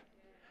have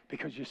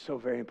because you're so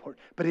very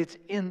important. But it's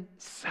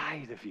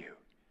inside of you.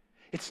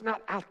 It's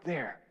not out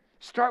there.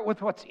 Start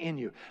with what's in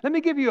you. Let me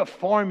give you a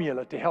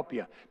formula to help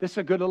you. This is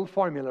a good little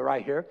formula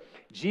right here.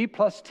 G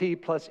plus T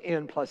plus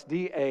N plus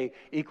DA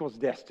equals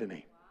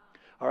destiny.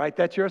 All right,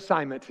 that's your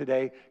assignment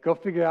today. Go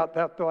figure out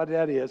what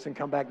that is and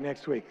come back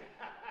next week.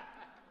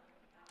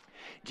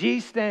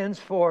 G stands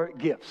for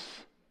gifts.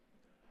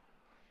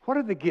 What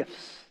are the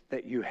gifts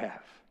that you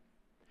have?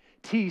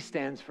 T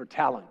stands for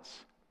talents.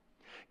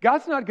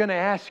 God's not going to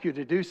ask you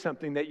to do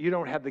something that you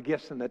don't have the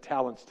gifts and the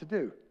talents to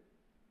do.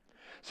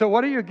 So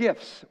what are your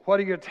gifts? What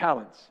are your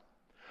talents?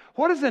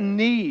 What is a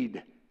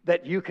need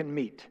that you can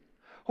meet?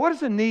 What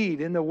is a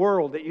need in the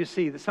world that you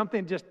see that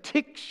something just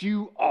ticks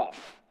you off?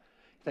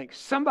 You think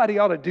somebody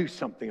ought to do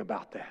something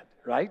about that,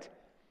 right?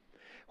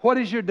 What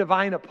is your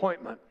divine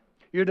appointment?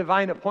 Your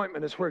divine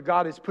appointment is where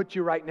God has put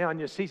you right now in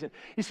your season.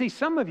 You see,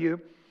 some of you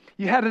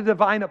had a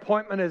divine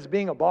appointment as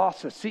being a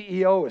boss, a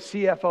CEO, a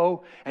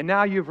CFO, and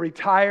now you've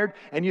retired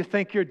and you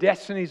think your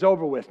destiny's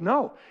over with.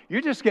 No,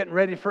 you're just getting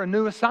ready for a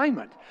new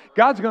assignment.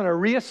 God's going to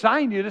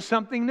reassign you to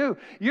something new.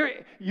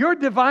 Your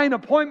divine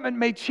appointment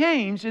may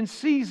change in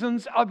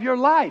seasons of your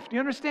life. Do you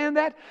understand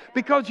that?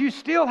 Because you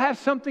still have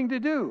something to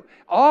do.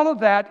 All of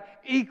that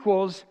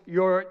equals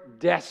your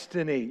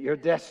destiny. Your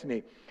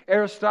destiny.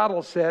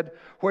 Aristotle said,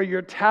 where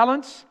your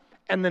talents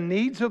and the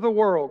needs of the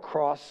world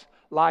cross,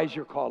 lies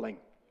your calling.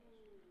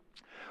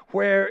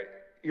 Where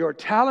your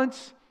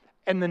talents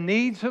and the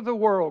needs of the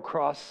world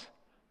cross,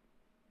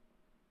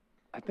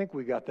 I think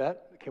we got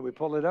that. Can we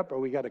pull it up, or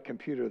we got a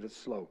computer that's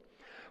slow?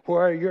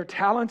 Where your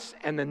talents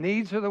and the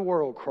needs of the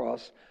world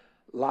cross,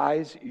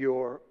 lies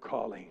your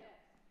calling.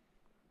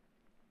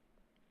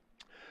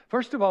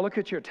 First of all, look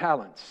at your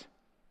talents.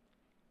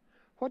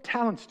 What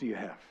talents do you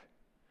have?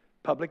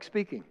 Public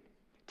speaking,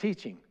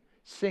 teaching,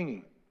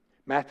 singing,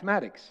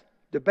 mathematics,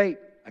 debate,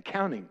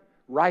 accounting,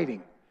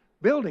 writing,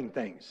 building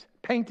things,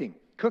 painting,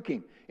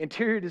 cooking,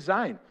 interior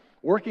design,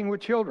 working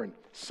with children,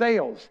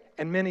 sales,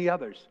 and many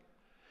others.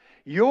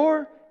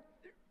 Your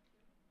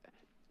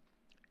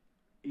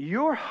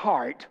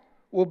heart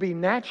will be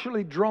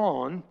naturally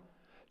drawn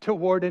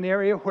toward an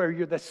area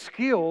where the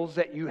skills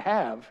that you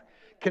have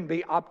can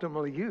be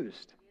optimally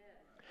used.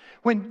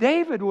 When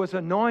David was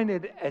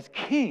anointed as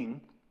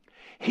king,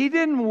 he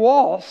didn't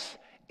waltz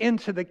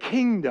into the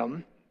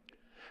kingdom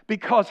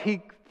because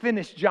he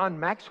finished John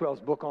Maxwell's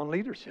book on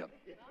leadership.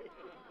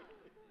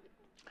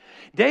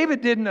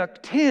 David didn't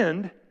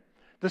attend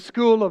the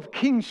school of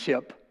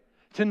kingship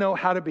to know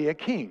how to be a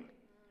king.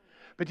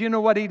 But you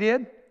know what he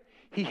did?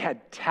 He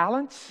had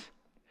talents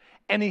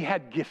and he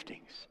had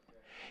giftings.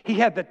 He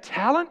had the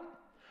talent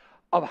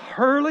of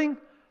hurling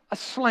a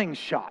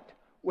slingshot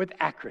with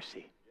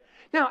accuracy.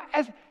 Now,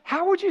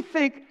 how would you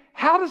think,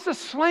 how does a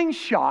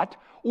slingshot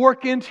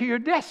work into your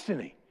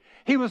destiny?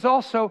 He was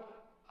also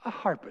a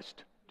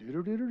harpist.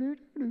 Do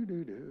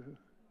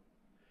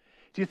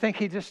you think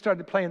he just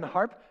started playing the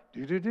harp?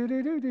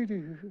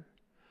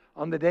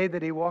 On the day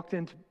that he walked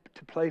in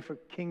to play for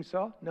King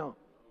Saul? No.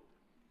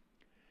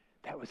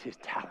 That was his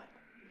talent.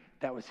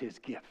 That was his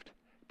gift.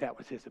 That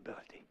was his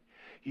ability.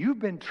 You've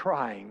been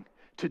trying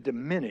to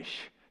diminish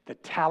the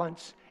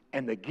talents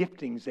and the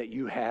giftings that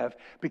you have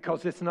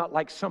because it's not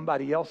like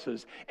somebody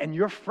else's, and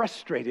you're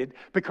frustrated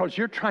because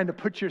you're trying to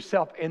put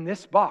yourself in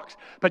this box.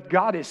 But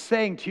God is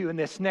saying to you in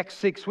this next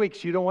 6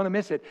 weeks, you don't want to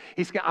miss it.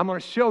 I'm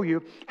going to show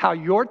you how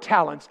your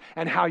talents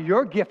and how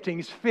your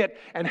giftings fit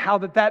and how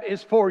that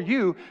is for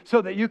you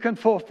so that you can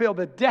fulfill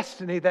the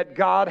destiny that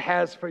God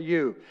has for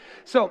you.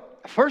 So,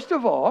 first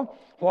of all,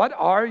 what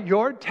are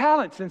your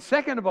talents? And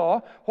second of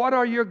all, what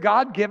are your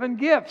God-given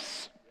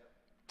gifts?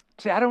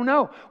 Say, I don't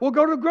know. Well,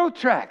 go to Growth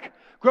Track.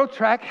 Growth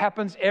Track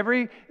happens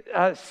every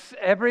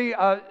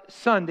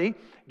Sunday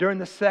during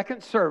the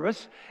second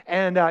service,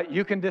 and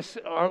you can just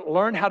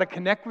learn how to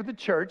connect with the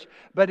church.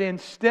 But in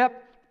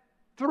step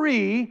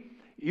 3,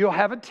 you'll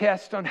have a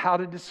test on how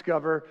to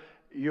discover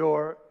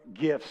your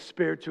gifts,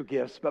 spiritual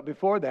gifts. But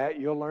before that,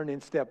 you'll learn in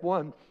step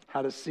 1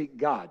 how to seek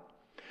God.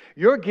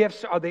 Your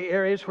gifts are the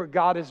areas where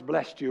God has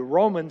blessed you.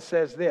 Romans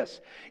says this,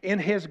 in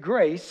His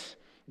grace,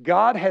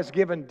 God has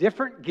given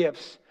different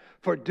gifts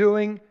for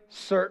doing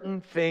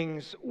certain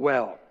things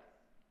well.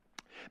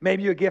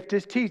 Maybe your gift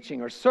is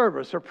teaching or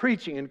service or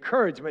preaching,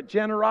 encouragement,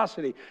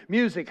 generosity,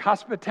 music,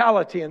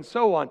 hospitality, and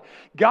so on.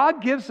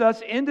 God gives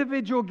us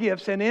individual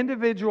gifts and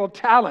individual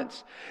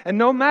talents. And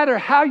no matter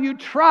how you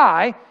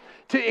try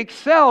to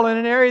excel in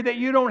an area that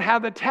you don't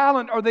have the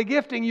talent or the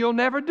gifting, you'll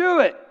never do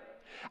it.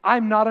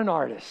 I'm not an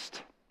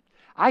artist.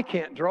 I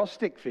can't draw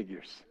stick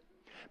figures.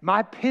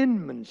 My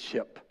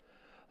penmanship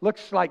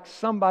looks like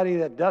somebody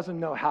that doesn't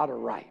know how to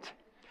write.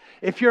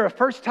 If you're a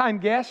first-time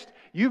guest,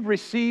 you've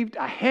received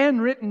a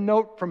handwritten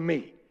note from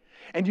me.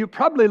 And you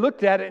probably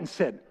looked at it and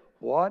said,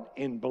 what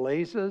in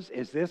blazes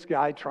is this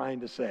guy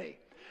trying to say?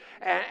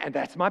 And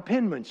that's my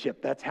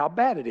penmanship. That's how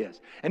bad it is.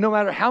 And no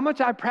matter how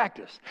much I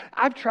practice,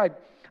 I've tried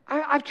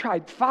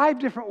 5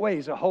 different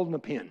ways of holding a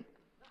pen.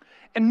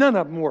 And none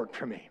of them work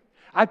for me.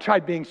 I've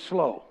tried being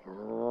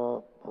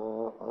slow.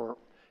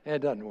 And it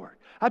doesn't work.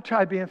 I've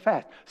tried being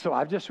fast. So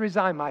I've just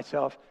resigned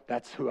myself.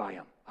 That's who I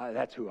am.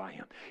 That's who I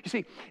am. You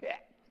see,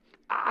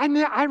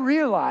 I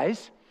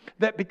realize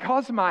that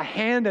because of my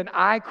hand and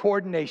eye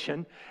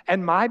coordination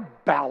and my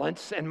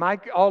balance and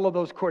all of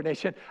those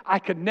coordination, I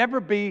could never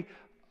be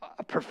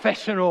a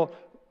professional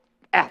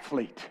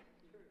athlete.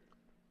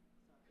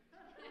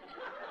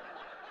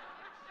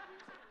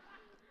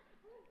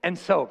 And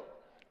so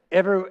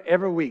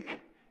every week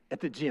at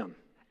the gym,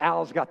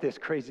 Al's got this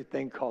crazy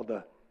thing called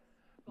the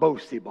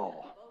Bosu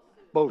ball.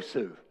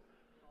 Bosu.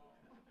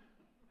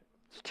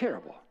 It's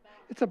terrible.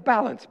 It's a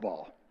balance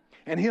ball.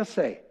 And he'll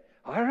say,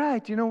 all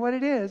right, you know what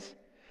it is.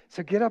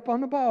 So get up on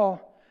the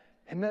ball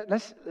and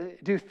let's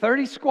do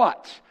 30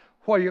 squats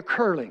while you're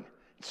curling.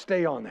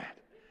 Stay on that.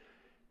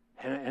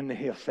 And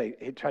he'll say,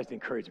 he tries to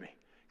encourage me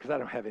because I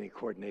don't have any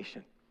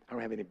coordination. I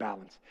don't have any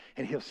balance.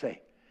 And he'll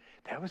say,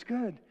 that was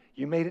good.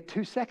 You made it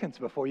 2 seconds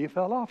before you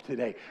fell off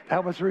today.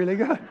 That was really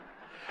good.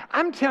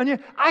 I'm telling you,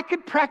 I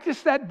could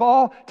practice that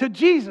ball till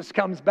Jesus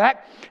comes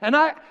back. And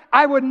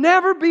I would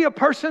never be a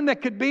person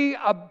that could be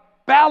a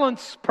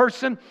balanced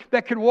person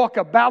that could walk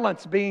a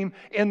balance beam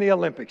in the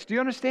Olympics. Do you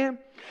understand?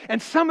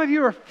 And some of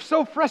you are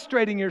so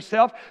frustrating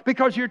yourself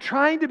because you're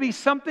trying to be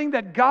something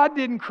that God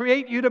didn't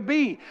create you to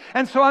be.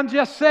 And so I'm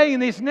just saying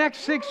these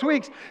next 6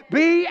 weeks,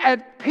 be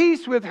at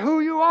peace with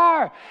who you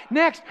are.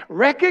 Next,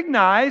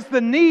 recognize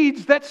the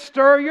needs that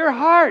stir your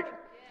heart.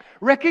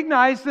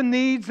 Recognize the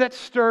needs that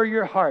stir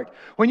your heart.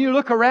 When you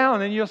look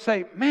around and you'll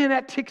say, man,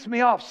 that ticks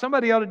me off.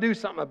 Somebody ought to do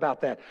something about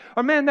that.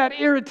 Or man, that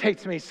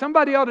irritates me.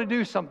 Somebody ought to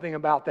do something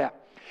about that.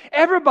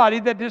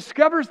 Everybody that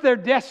discovers their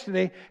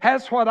destiny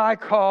has what I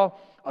call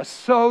a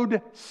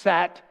sod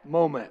sat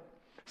moment.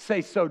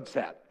 Say sod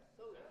sat.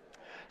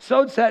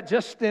 Sod sat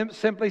just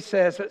simply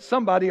says that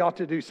somebody ought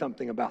to do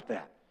something about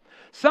that.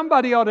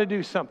 Somebody ought to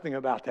do something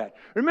about that.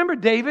 Remember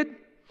David?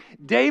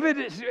 David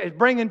is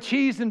bringing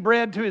cheese and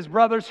bread to his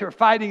brothers who are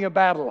fighting a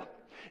battle.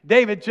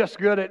 David's just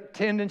good at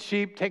tending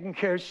sheep, taking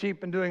care of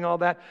sheep and doing all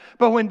that.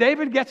 But when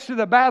David gets to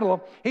the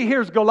battle, he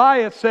hears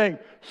Goliath saying,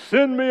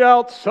 send me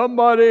out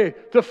somebody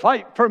to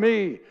fight for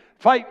me.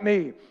 fight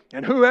me.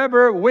 And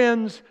whoever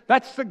wins,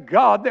 that's the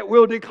God that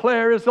will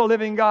declare is the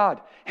living God.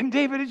 And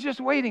David is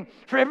just waiting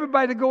for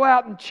everybody to go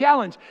out and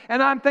challenge.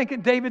 And I'm thinking,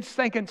 David's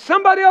thinking,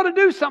 somebody ought to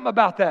do something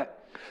about that.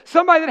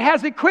 Somebody that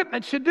has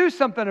equipment should do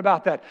something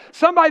about that.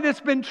 Somebody that's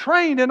been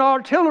trained in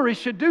artillery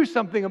should do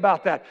something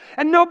about that.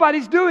 And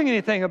nobody's doing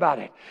anything about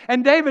it.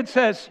 And David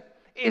says,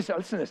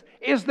 listen to this,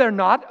 is there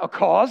not a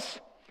cause?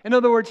 In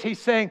other words, he's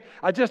saying,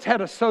 I just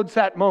had a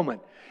Sodsat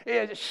moment.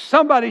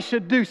 Somebody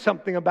should do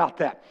something about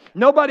that.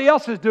 Nobody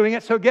else is doing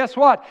it, so guess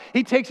what?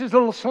 He takes his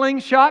little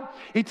slingshot,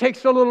 he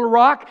takes the little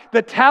rock,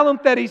 the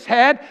talent that he's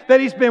had, that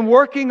he's been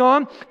working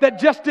on, that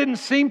just didn't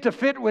seem to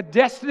fit with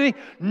destiny.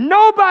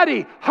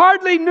 Nobody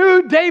hardly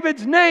knew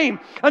David's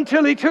name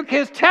until he took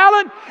his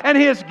talent and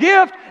his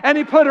gift and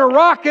he put a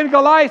rock in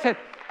Goliath's head.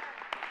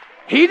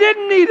 He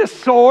didn't need a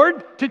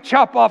sword to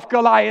chop off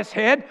Goliath's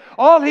head.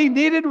 All he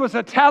needed was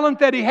a talent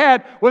that he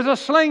had, was a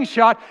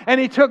slingshot, and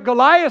he took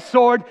Goliath's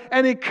sword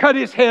and he cut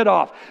his head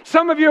off.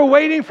 Some of you are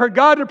waiting for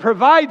God to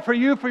provide for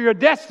you for your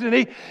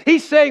destiny.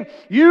 He's saying,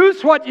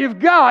 use what you've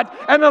got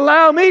and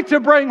allow me to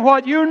bring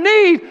what you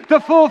need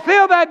to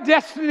fulfill that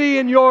destiny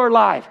in your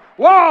life.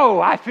 Whoa,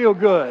 I feel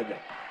good.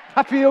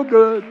 I feel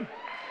good.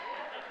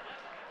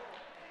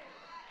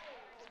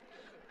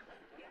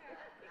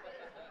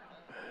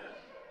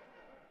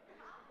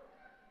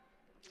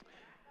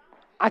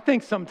 I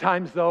think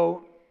sometimes,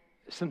 though,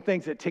 some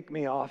things that tick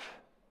me off,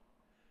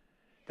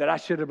 that I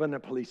should have been a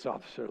police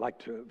officer like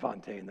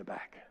Trevante in the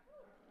back.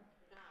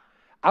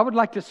 I would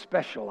like to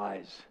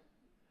specialize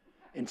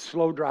in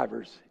slow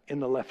drivers in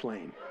the left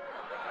lane.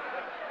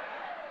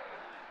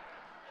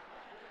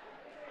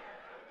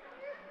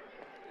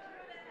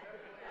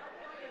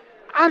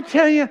 I'm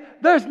telling you,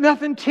 there's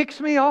nothing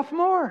ticks me off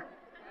more.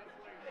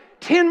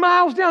 10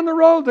 miles down the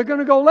road, they're going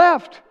to go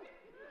left.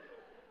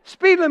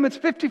 Speed limit's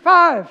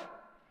 55.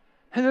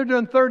 And they're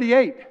doing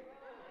 38.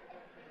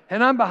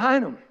 And I'm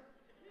behind them.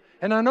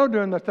 And I know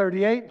doing the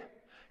 38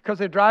 because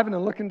they're driving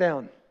and looking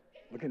down.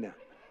 Looking down.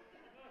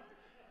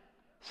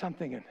 So I'm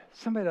thinking,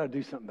 somebody ought to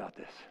do something about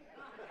this.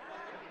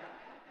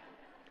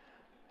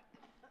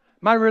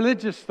 My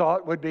religious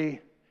thought would be,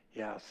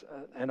 yes,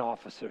 an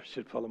officer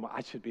should pull them.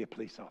 I should be a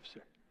police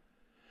officer.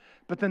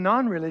 But the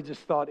non-religious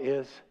thought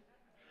is,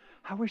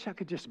 I wish I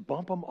could just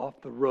bump them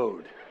off the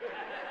road.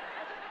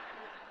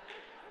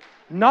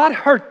 Not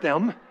hurt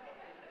them,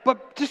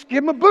 but just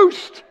give them a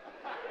boost.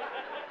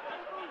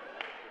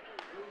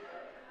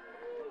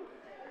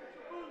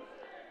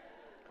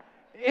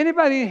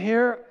 Anybody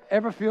here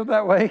ever feel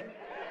that way?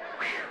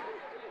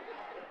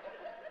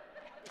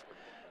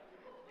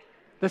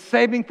 The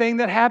saving thing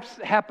that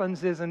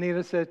happens is,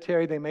 Anita said,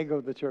 Terry, they may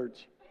go to the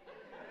church.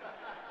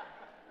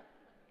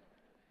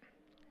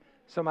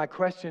 So my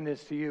question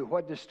is to you,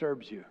 what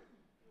disturbs you?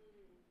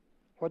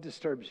 What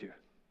disturbs you?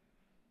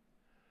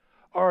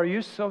 Or are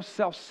you so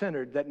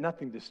self-centered that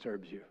nothing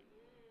disturbs you?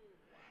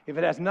 If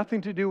it has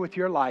nothing to do with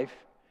your life,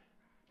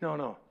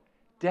 no.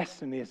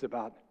 Destiny is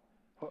about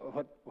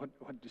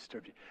what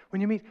disturbs you.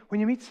 When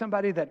you meet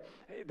somebody that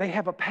they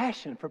have a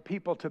passion for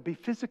people to be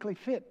physically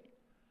fit.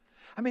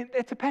 I mean,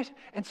 it's a passion.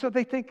 And so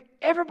they think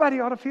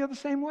everybody ought to feel the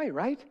same way,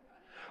 right?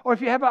 Or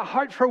if you have a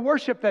heart for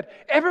worship, that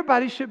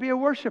everybody should be a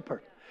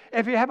worshiper.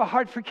 If you have a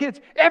heart for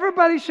kids,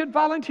 everybody should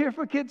volunteer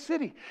for Kids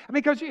City. I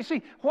mean, because you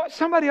see,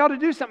 somebody ought to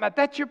do something about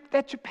that.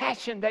 That's your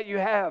passion that you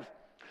have.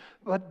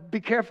 But be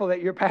careful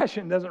that your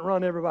passion doesn't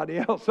run everybody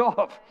else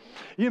off.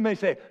 You may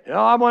say,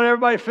 I want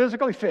everybody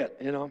physically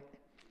fit,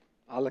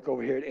 I look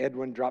over here at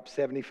Edwin, dropped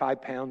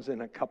 75 pounds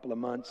in a couple of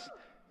months.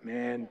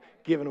 Man,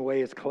 giving away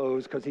his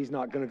clothes because he's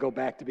not going to go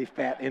back to be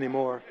fat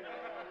anymore.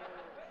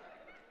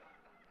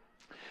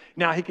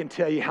 Now he can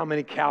tell you how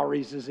many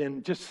calories is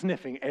in just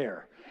sniffing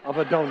air of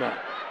a donut.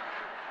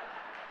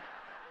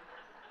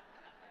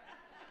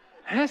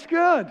 That's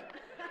good.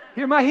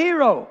 You're my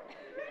hero.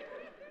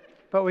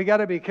 But we got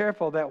to be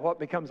careful that what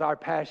becomes our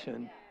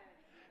passion,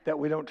 that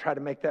we don't try to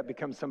make that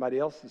become somebody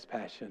else's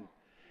passion,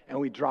 and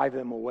we drive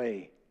them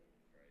away.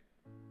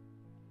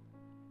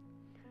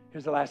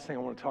 Here's the last thing I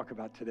want to talk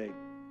about today.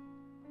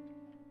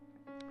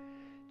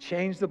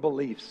 Change the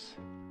beliefs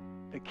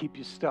that keep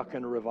you stuck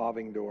in a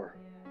revolving door.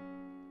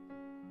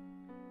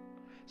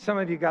 Some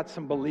of you got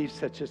some beliefs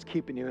that's just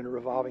keeping you in a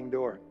revolving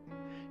door.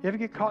 You ever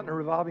get caught in a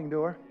revolving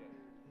door?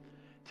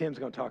 Tim's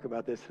going to talk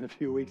about this in a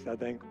few weeks, I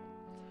think.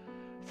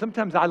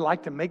 Sometimes I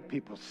like to make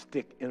people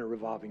stick in a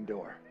revolving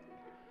door.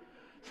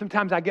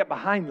 Sometimes I get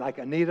behind like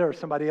Anita or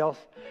somebody else,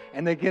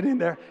 and they get in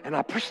there, and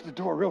I push the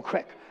door real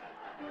quick.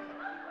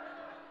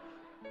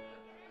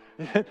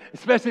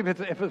 Especially if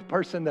it's a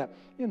person that,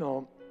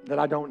 that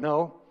I don't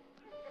know.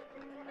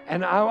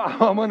 And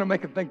I want to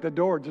make them think the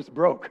door just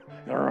broke.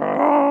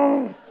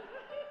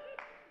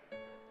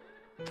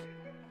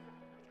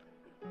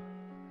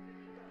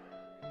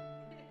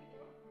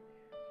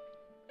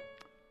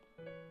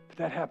 But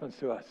that happens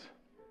to us.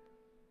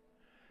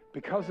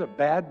 Because of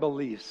bad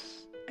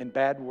beliefs and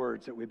bad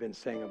words that we've been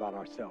saying about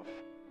ourselves,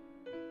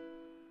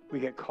 we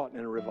get caught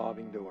in a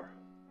revolving door.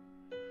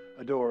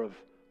 A door of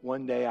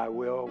one day I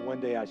will, one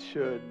day I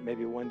should,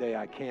 maybe one day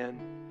I can.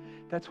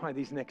 That's why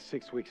these next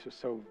 6 weeks are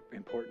so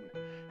important.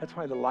 That's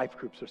why the life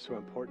groups are so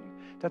important.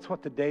 That's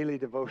what the daily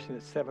devotion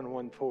at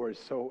 714 is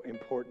so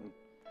important.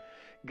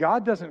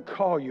 God doesn't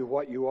call you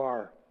what you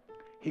are.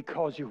 He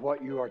calls you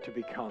what you are to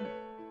become.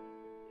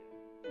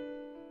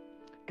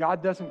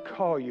 God doesn't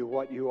call you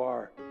what you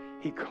are.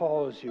 He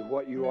calls you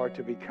what you are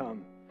to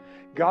become.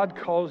 God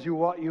calls you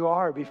what you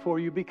are before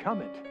you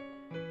become it.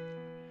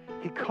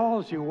 He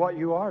calls you what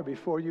you are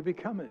before you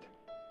become it.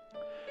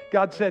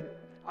 God said,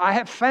 I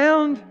have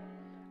found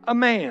a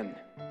man.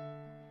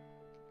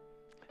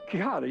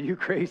 God, are you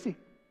crazy?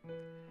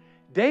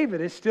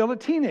 David is still a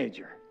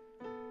teenager.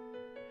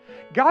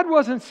 God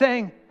wasn't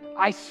saying,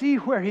 I see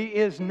where he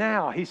is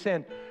now. He's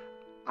saying,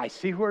 I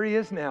see where he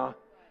is now,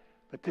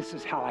 but this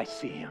is how I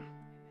see him.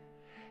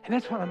 And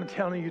that's what I'm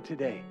telling you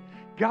today.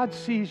 God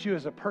sees you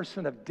as a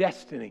person of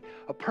destiny,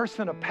 a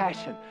person of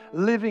passion,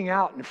 living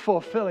out and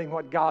fulfilling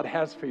what God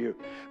has for you.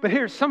 But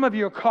here, some of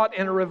you are caught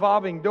in a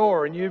revolving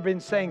door, and you've been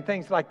saying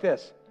things like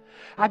this.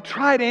 I've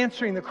tried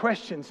answering the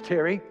questions,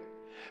 Terry,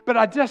 but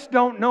I just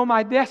don't know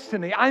my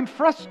destiny. I'm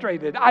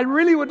frustrated. I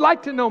really would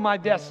like to know my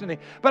destiny,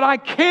 but I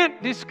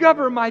can't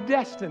discover my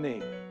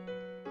destiny.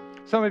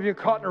 Some of you are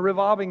caught in a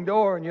revolving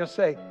door, and you'll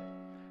say,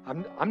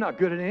 I'm not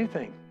good at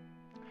anything.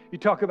 You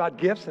talk about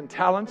gifts and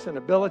talents and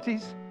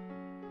abilities,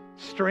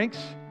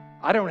 strengths.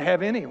 I don't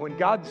have any. When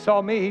God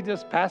saw me, He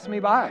just passed me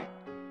by.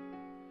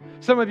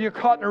 Some of you are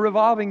caught in a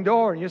revolving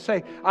door, and you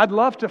say, I'd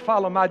love to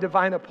follow my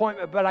divine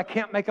appointment, but I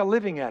can't make a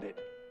living at it.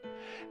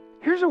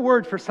 Here's a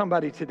word for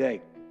somebody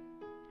today.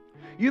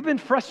 You've been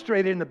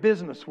frustrated in the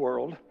business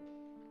world.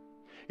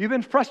 You've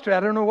been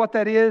frustrated. I don't know what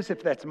that is,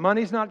 if that's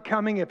money's not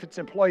coming, if it's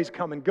employees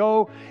come and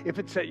go, if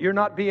it's that you're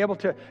not be able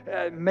to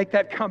make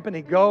that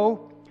company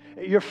go.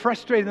 You're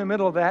frustrated in the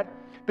middle of that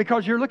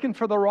because you're looking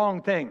for the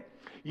wrong thing.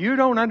 You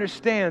don't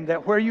understand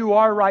that where you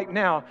are right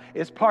now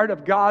is part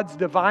of God's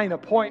divine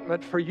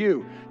appointment for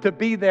you to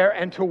be there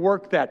and to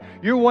work that.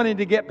 You're wanting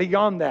to get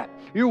beyond that.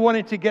 You're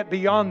wanting to get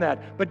beyond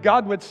that. But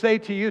God would say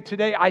to you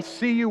today, I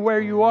see you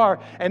where you are,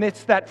 and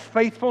it's that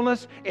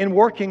faithfulness in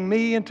working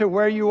me into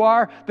where you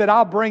are that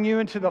I'll bring you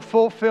into the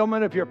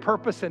fulfillment of your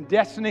purpose and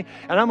destiny.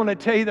 And I'm going to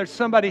tell you, there's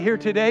somebody here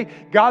today,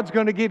 God's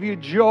going to give you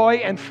joy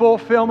and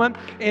fulfillment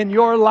in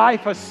your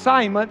life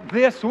assignment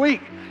this week.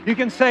 You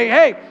can say,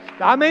 hey,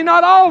 I may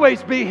not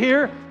always be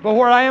here, but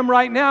where I am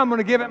right now, I'm going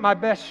to give it my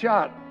best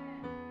shot.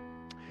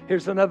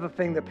 Here's another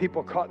thing that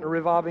people caught in a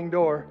revolving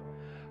door.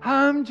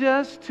 I'm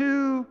just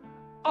too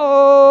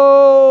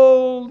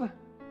old.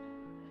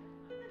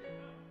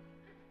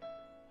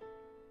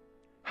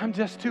 I'm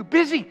just too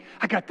busy.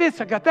 I got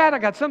this, I got that, I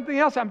got something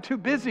else. I'm too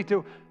busy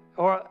to,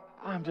 or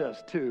I'm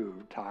just too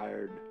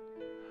tired.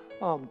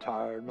 I'm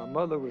tired. My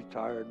mother was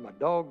tired. My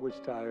dog was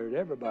tired.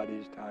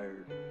 Everybody's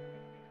tired.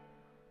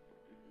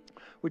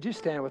 Would you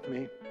stand with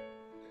me?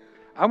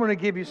 I'm going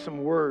to give you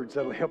some words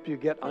that will help you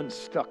get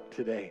unstuck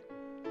today.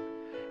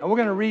 And we're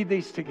going to read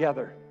these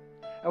together.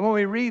 And when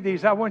we read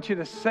these, I want you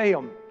to say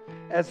them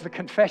as the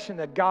confession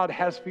that God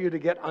has for you to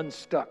get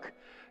unstuck.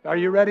 Are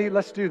you ready?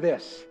 Let's do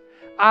this.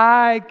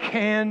 I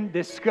can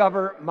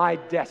discover my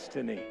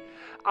destiny.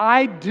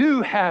 I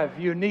do have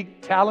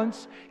unique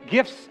talents,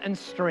 gifts, and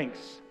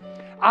strengths.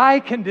 I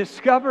can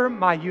discover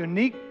my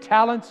unique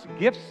talents,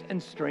 gifts,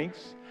 and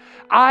strengths.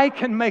 I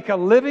can make a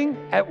living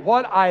at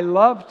what I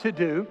love to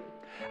do.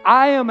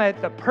 I am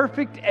at the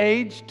perfect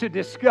age to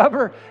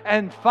discover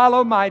and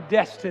follow my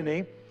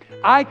destiny.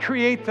 I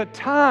create the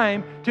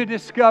time to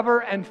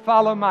discover and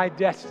follow my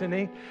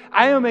destiny.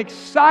 I am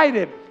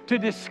excited to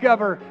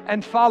discover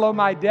and follow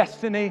my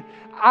destiny.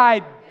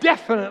 I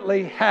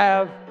definitely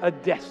have a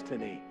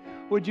destiny.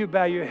 Would you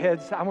bow your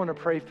heads? I want to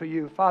pray for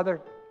you. Father,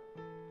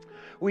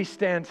 we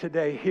stand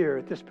today here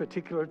at this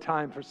particular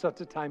time for such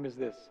a time as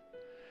this.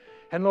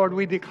 And Lord,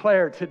 we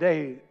declare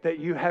today that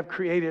you have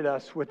created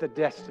us with a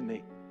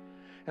destiny.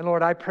 And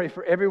Lord, I pray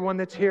for everyone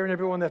that's here and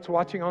everyone that's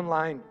watching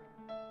online.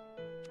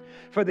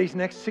 For these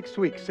next 6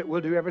 weeks, that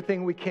we'll do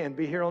everything we can.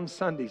 Be here on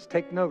Sundays.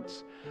 Take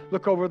notes.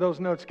 Look over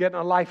those notes. Get in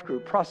a life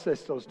group.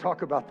 Process those.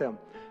 Talk about them.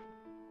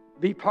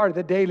 Be part of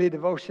the daily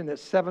devotion at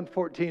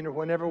 7:14 or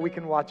whenever we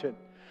can watch it.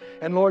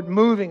 And Lord,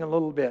 moving a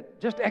little bit.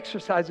 Just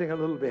exercising a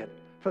little bit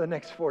for the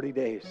next 40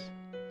 days.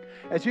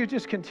 As you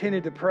just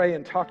continue to pray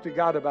and talk to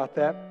God about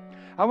that,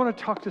 I want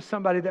to talk to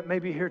somebody that may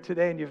be here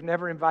today and you've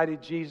never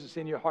invited Jesus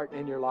in your heart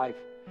and in your life.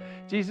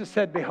 Jesus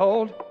said,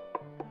 behold,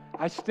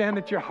 I stand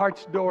at your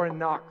heart's door and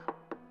knock.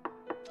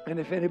 And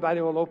if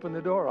anybody will open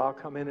the door, I'll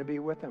come in and be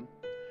with them.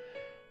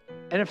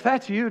 And if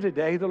that's you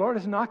today, the Lord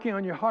is knocking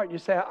on your heart. You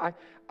say,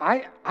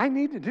 I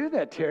need to do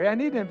that, Terry. I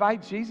need to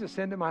invite Jesus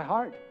into my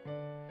heart.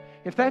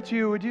 If that's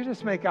you, would you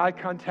just make eye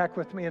contact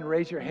with me and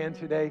raise your hand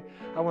today?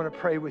 I want to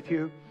pray with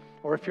you.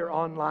 Or if you're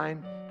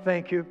online,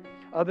 thank you.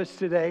 Others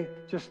today,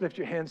 just lift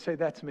your hand and say,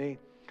 that's me.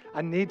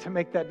 I need to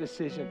make that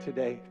decision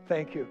today.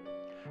 Thank you.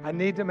 I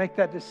need to make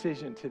that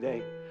decision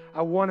today.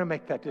 I want to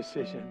make that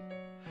decision.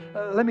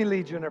 Let me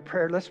lead you in a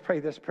prayer. Let's pray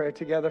this prayer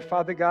together.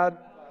 Father God,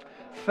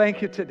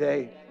 thank you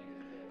today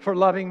for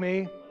loving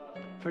me,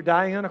 for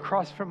dying on a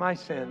cross for my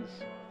sins.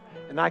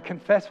 And I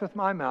confess with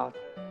my mouth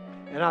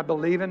And I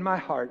believe in my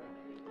heart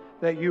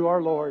that you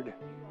are Lord.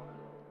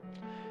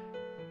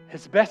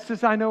 As best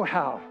as I know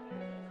how,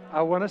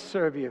 I want to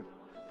serve you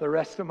the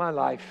rest of my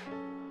life.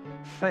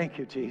 Thank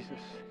you, Jesus.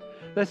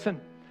 Listen,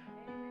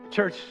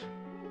 church,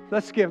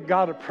 let's give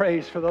God a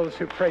praise for those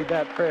who prayed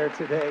that prayer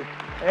today.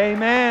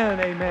 Amen,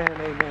 amen,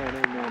 amen,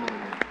 amen, amen.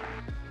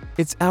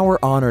 It's our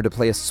honor to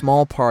play a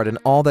small part in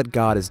all that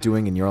God is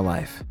doing in your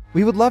life.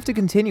 We would love to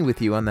continue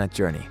with you on that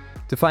journey.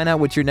 To find out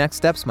what your next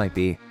steps might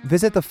be,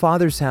 visit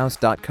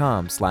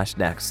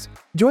thefathershouse.com/next.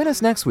 Join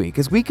us next week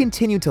as we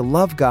continue to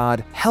love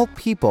God, help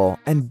people,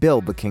 and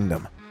build the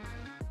kingdom.